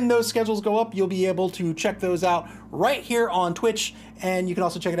 When those schedules go up, you'll be able to check those out right here on Twitch, and you can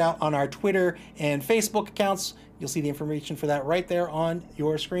also check it out on our Twitter and Facebook accounts. You'll see the information for that right there on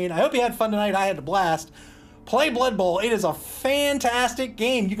your screen. I hope you had fun tonight. I had a blast. Play Blood Bowl. It is a fantastic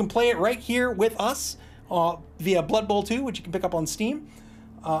game. You can play it right here with us via Blood Bowl 2, which you can pick up on Steam,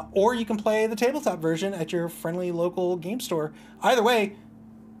 or you can play the tabletop version at your friendly local game store. Either way,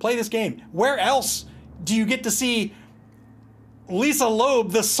 play this game. Where else do you get to see Lisa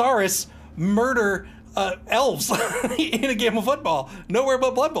Loeb, the Saurus, murder elves in a game of football? Nowhere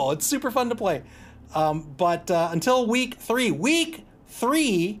but Blood Bowl. It's super fun to play. But until week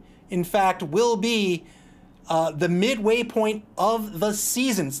 3, in fact, will be the midway point of the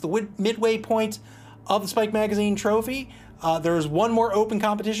season. It's the midway point of the Spike Magazine Trophy. There's one more open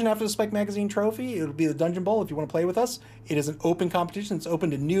competition after the Spike Magazine Trophy. It'll be the Dungeon Bowl if you want to play with us. It is an open competition. It's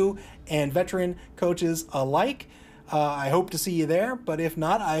open to new and veteran coaches alike. I hope to see you there, but if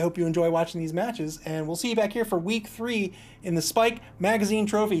not, I hope you enjoy watching these matches, and we'll see you back here for week 3 in the Spike Magazine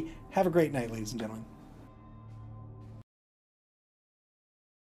Trophy. Have a great night, ladies and gentlemen.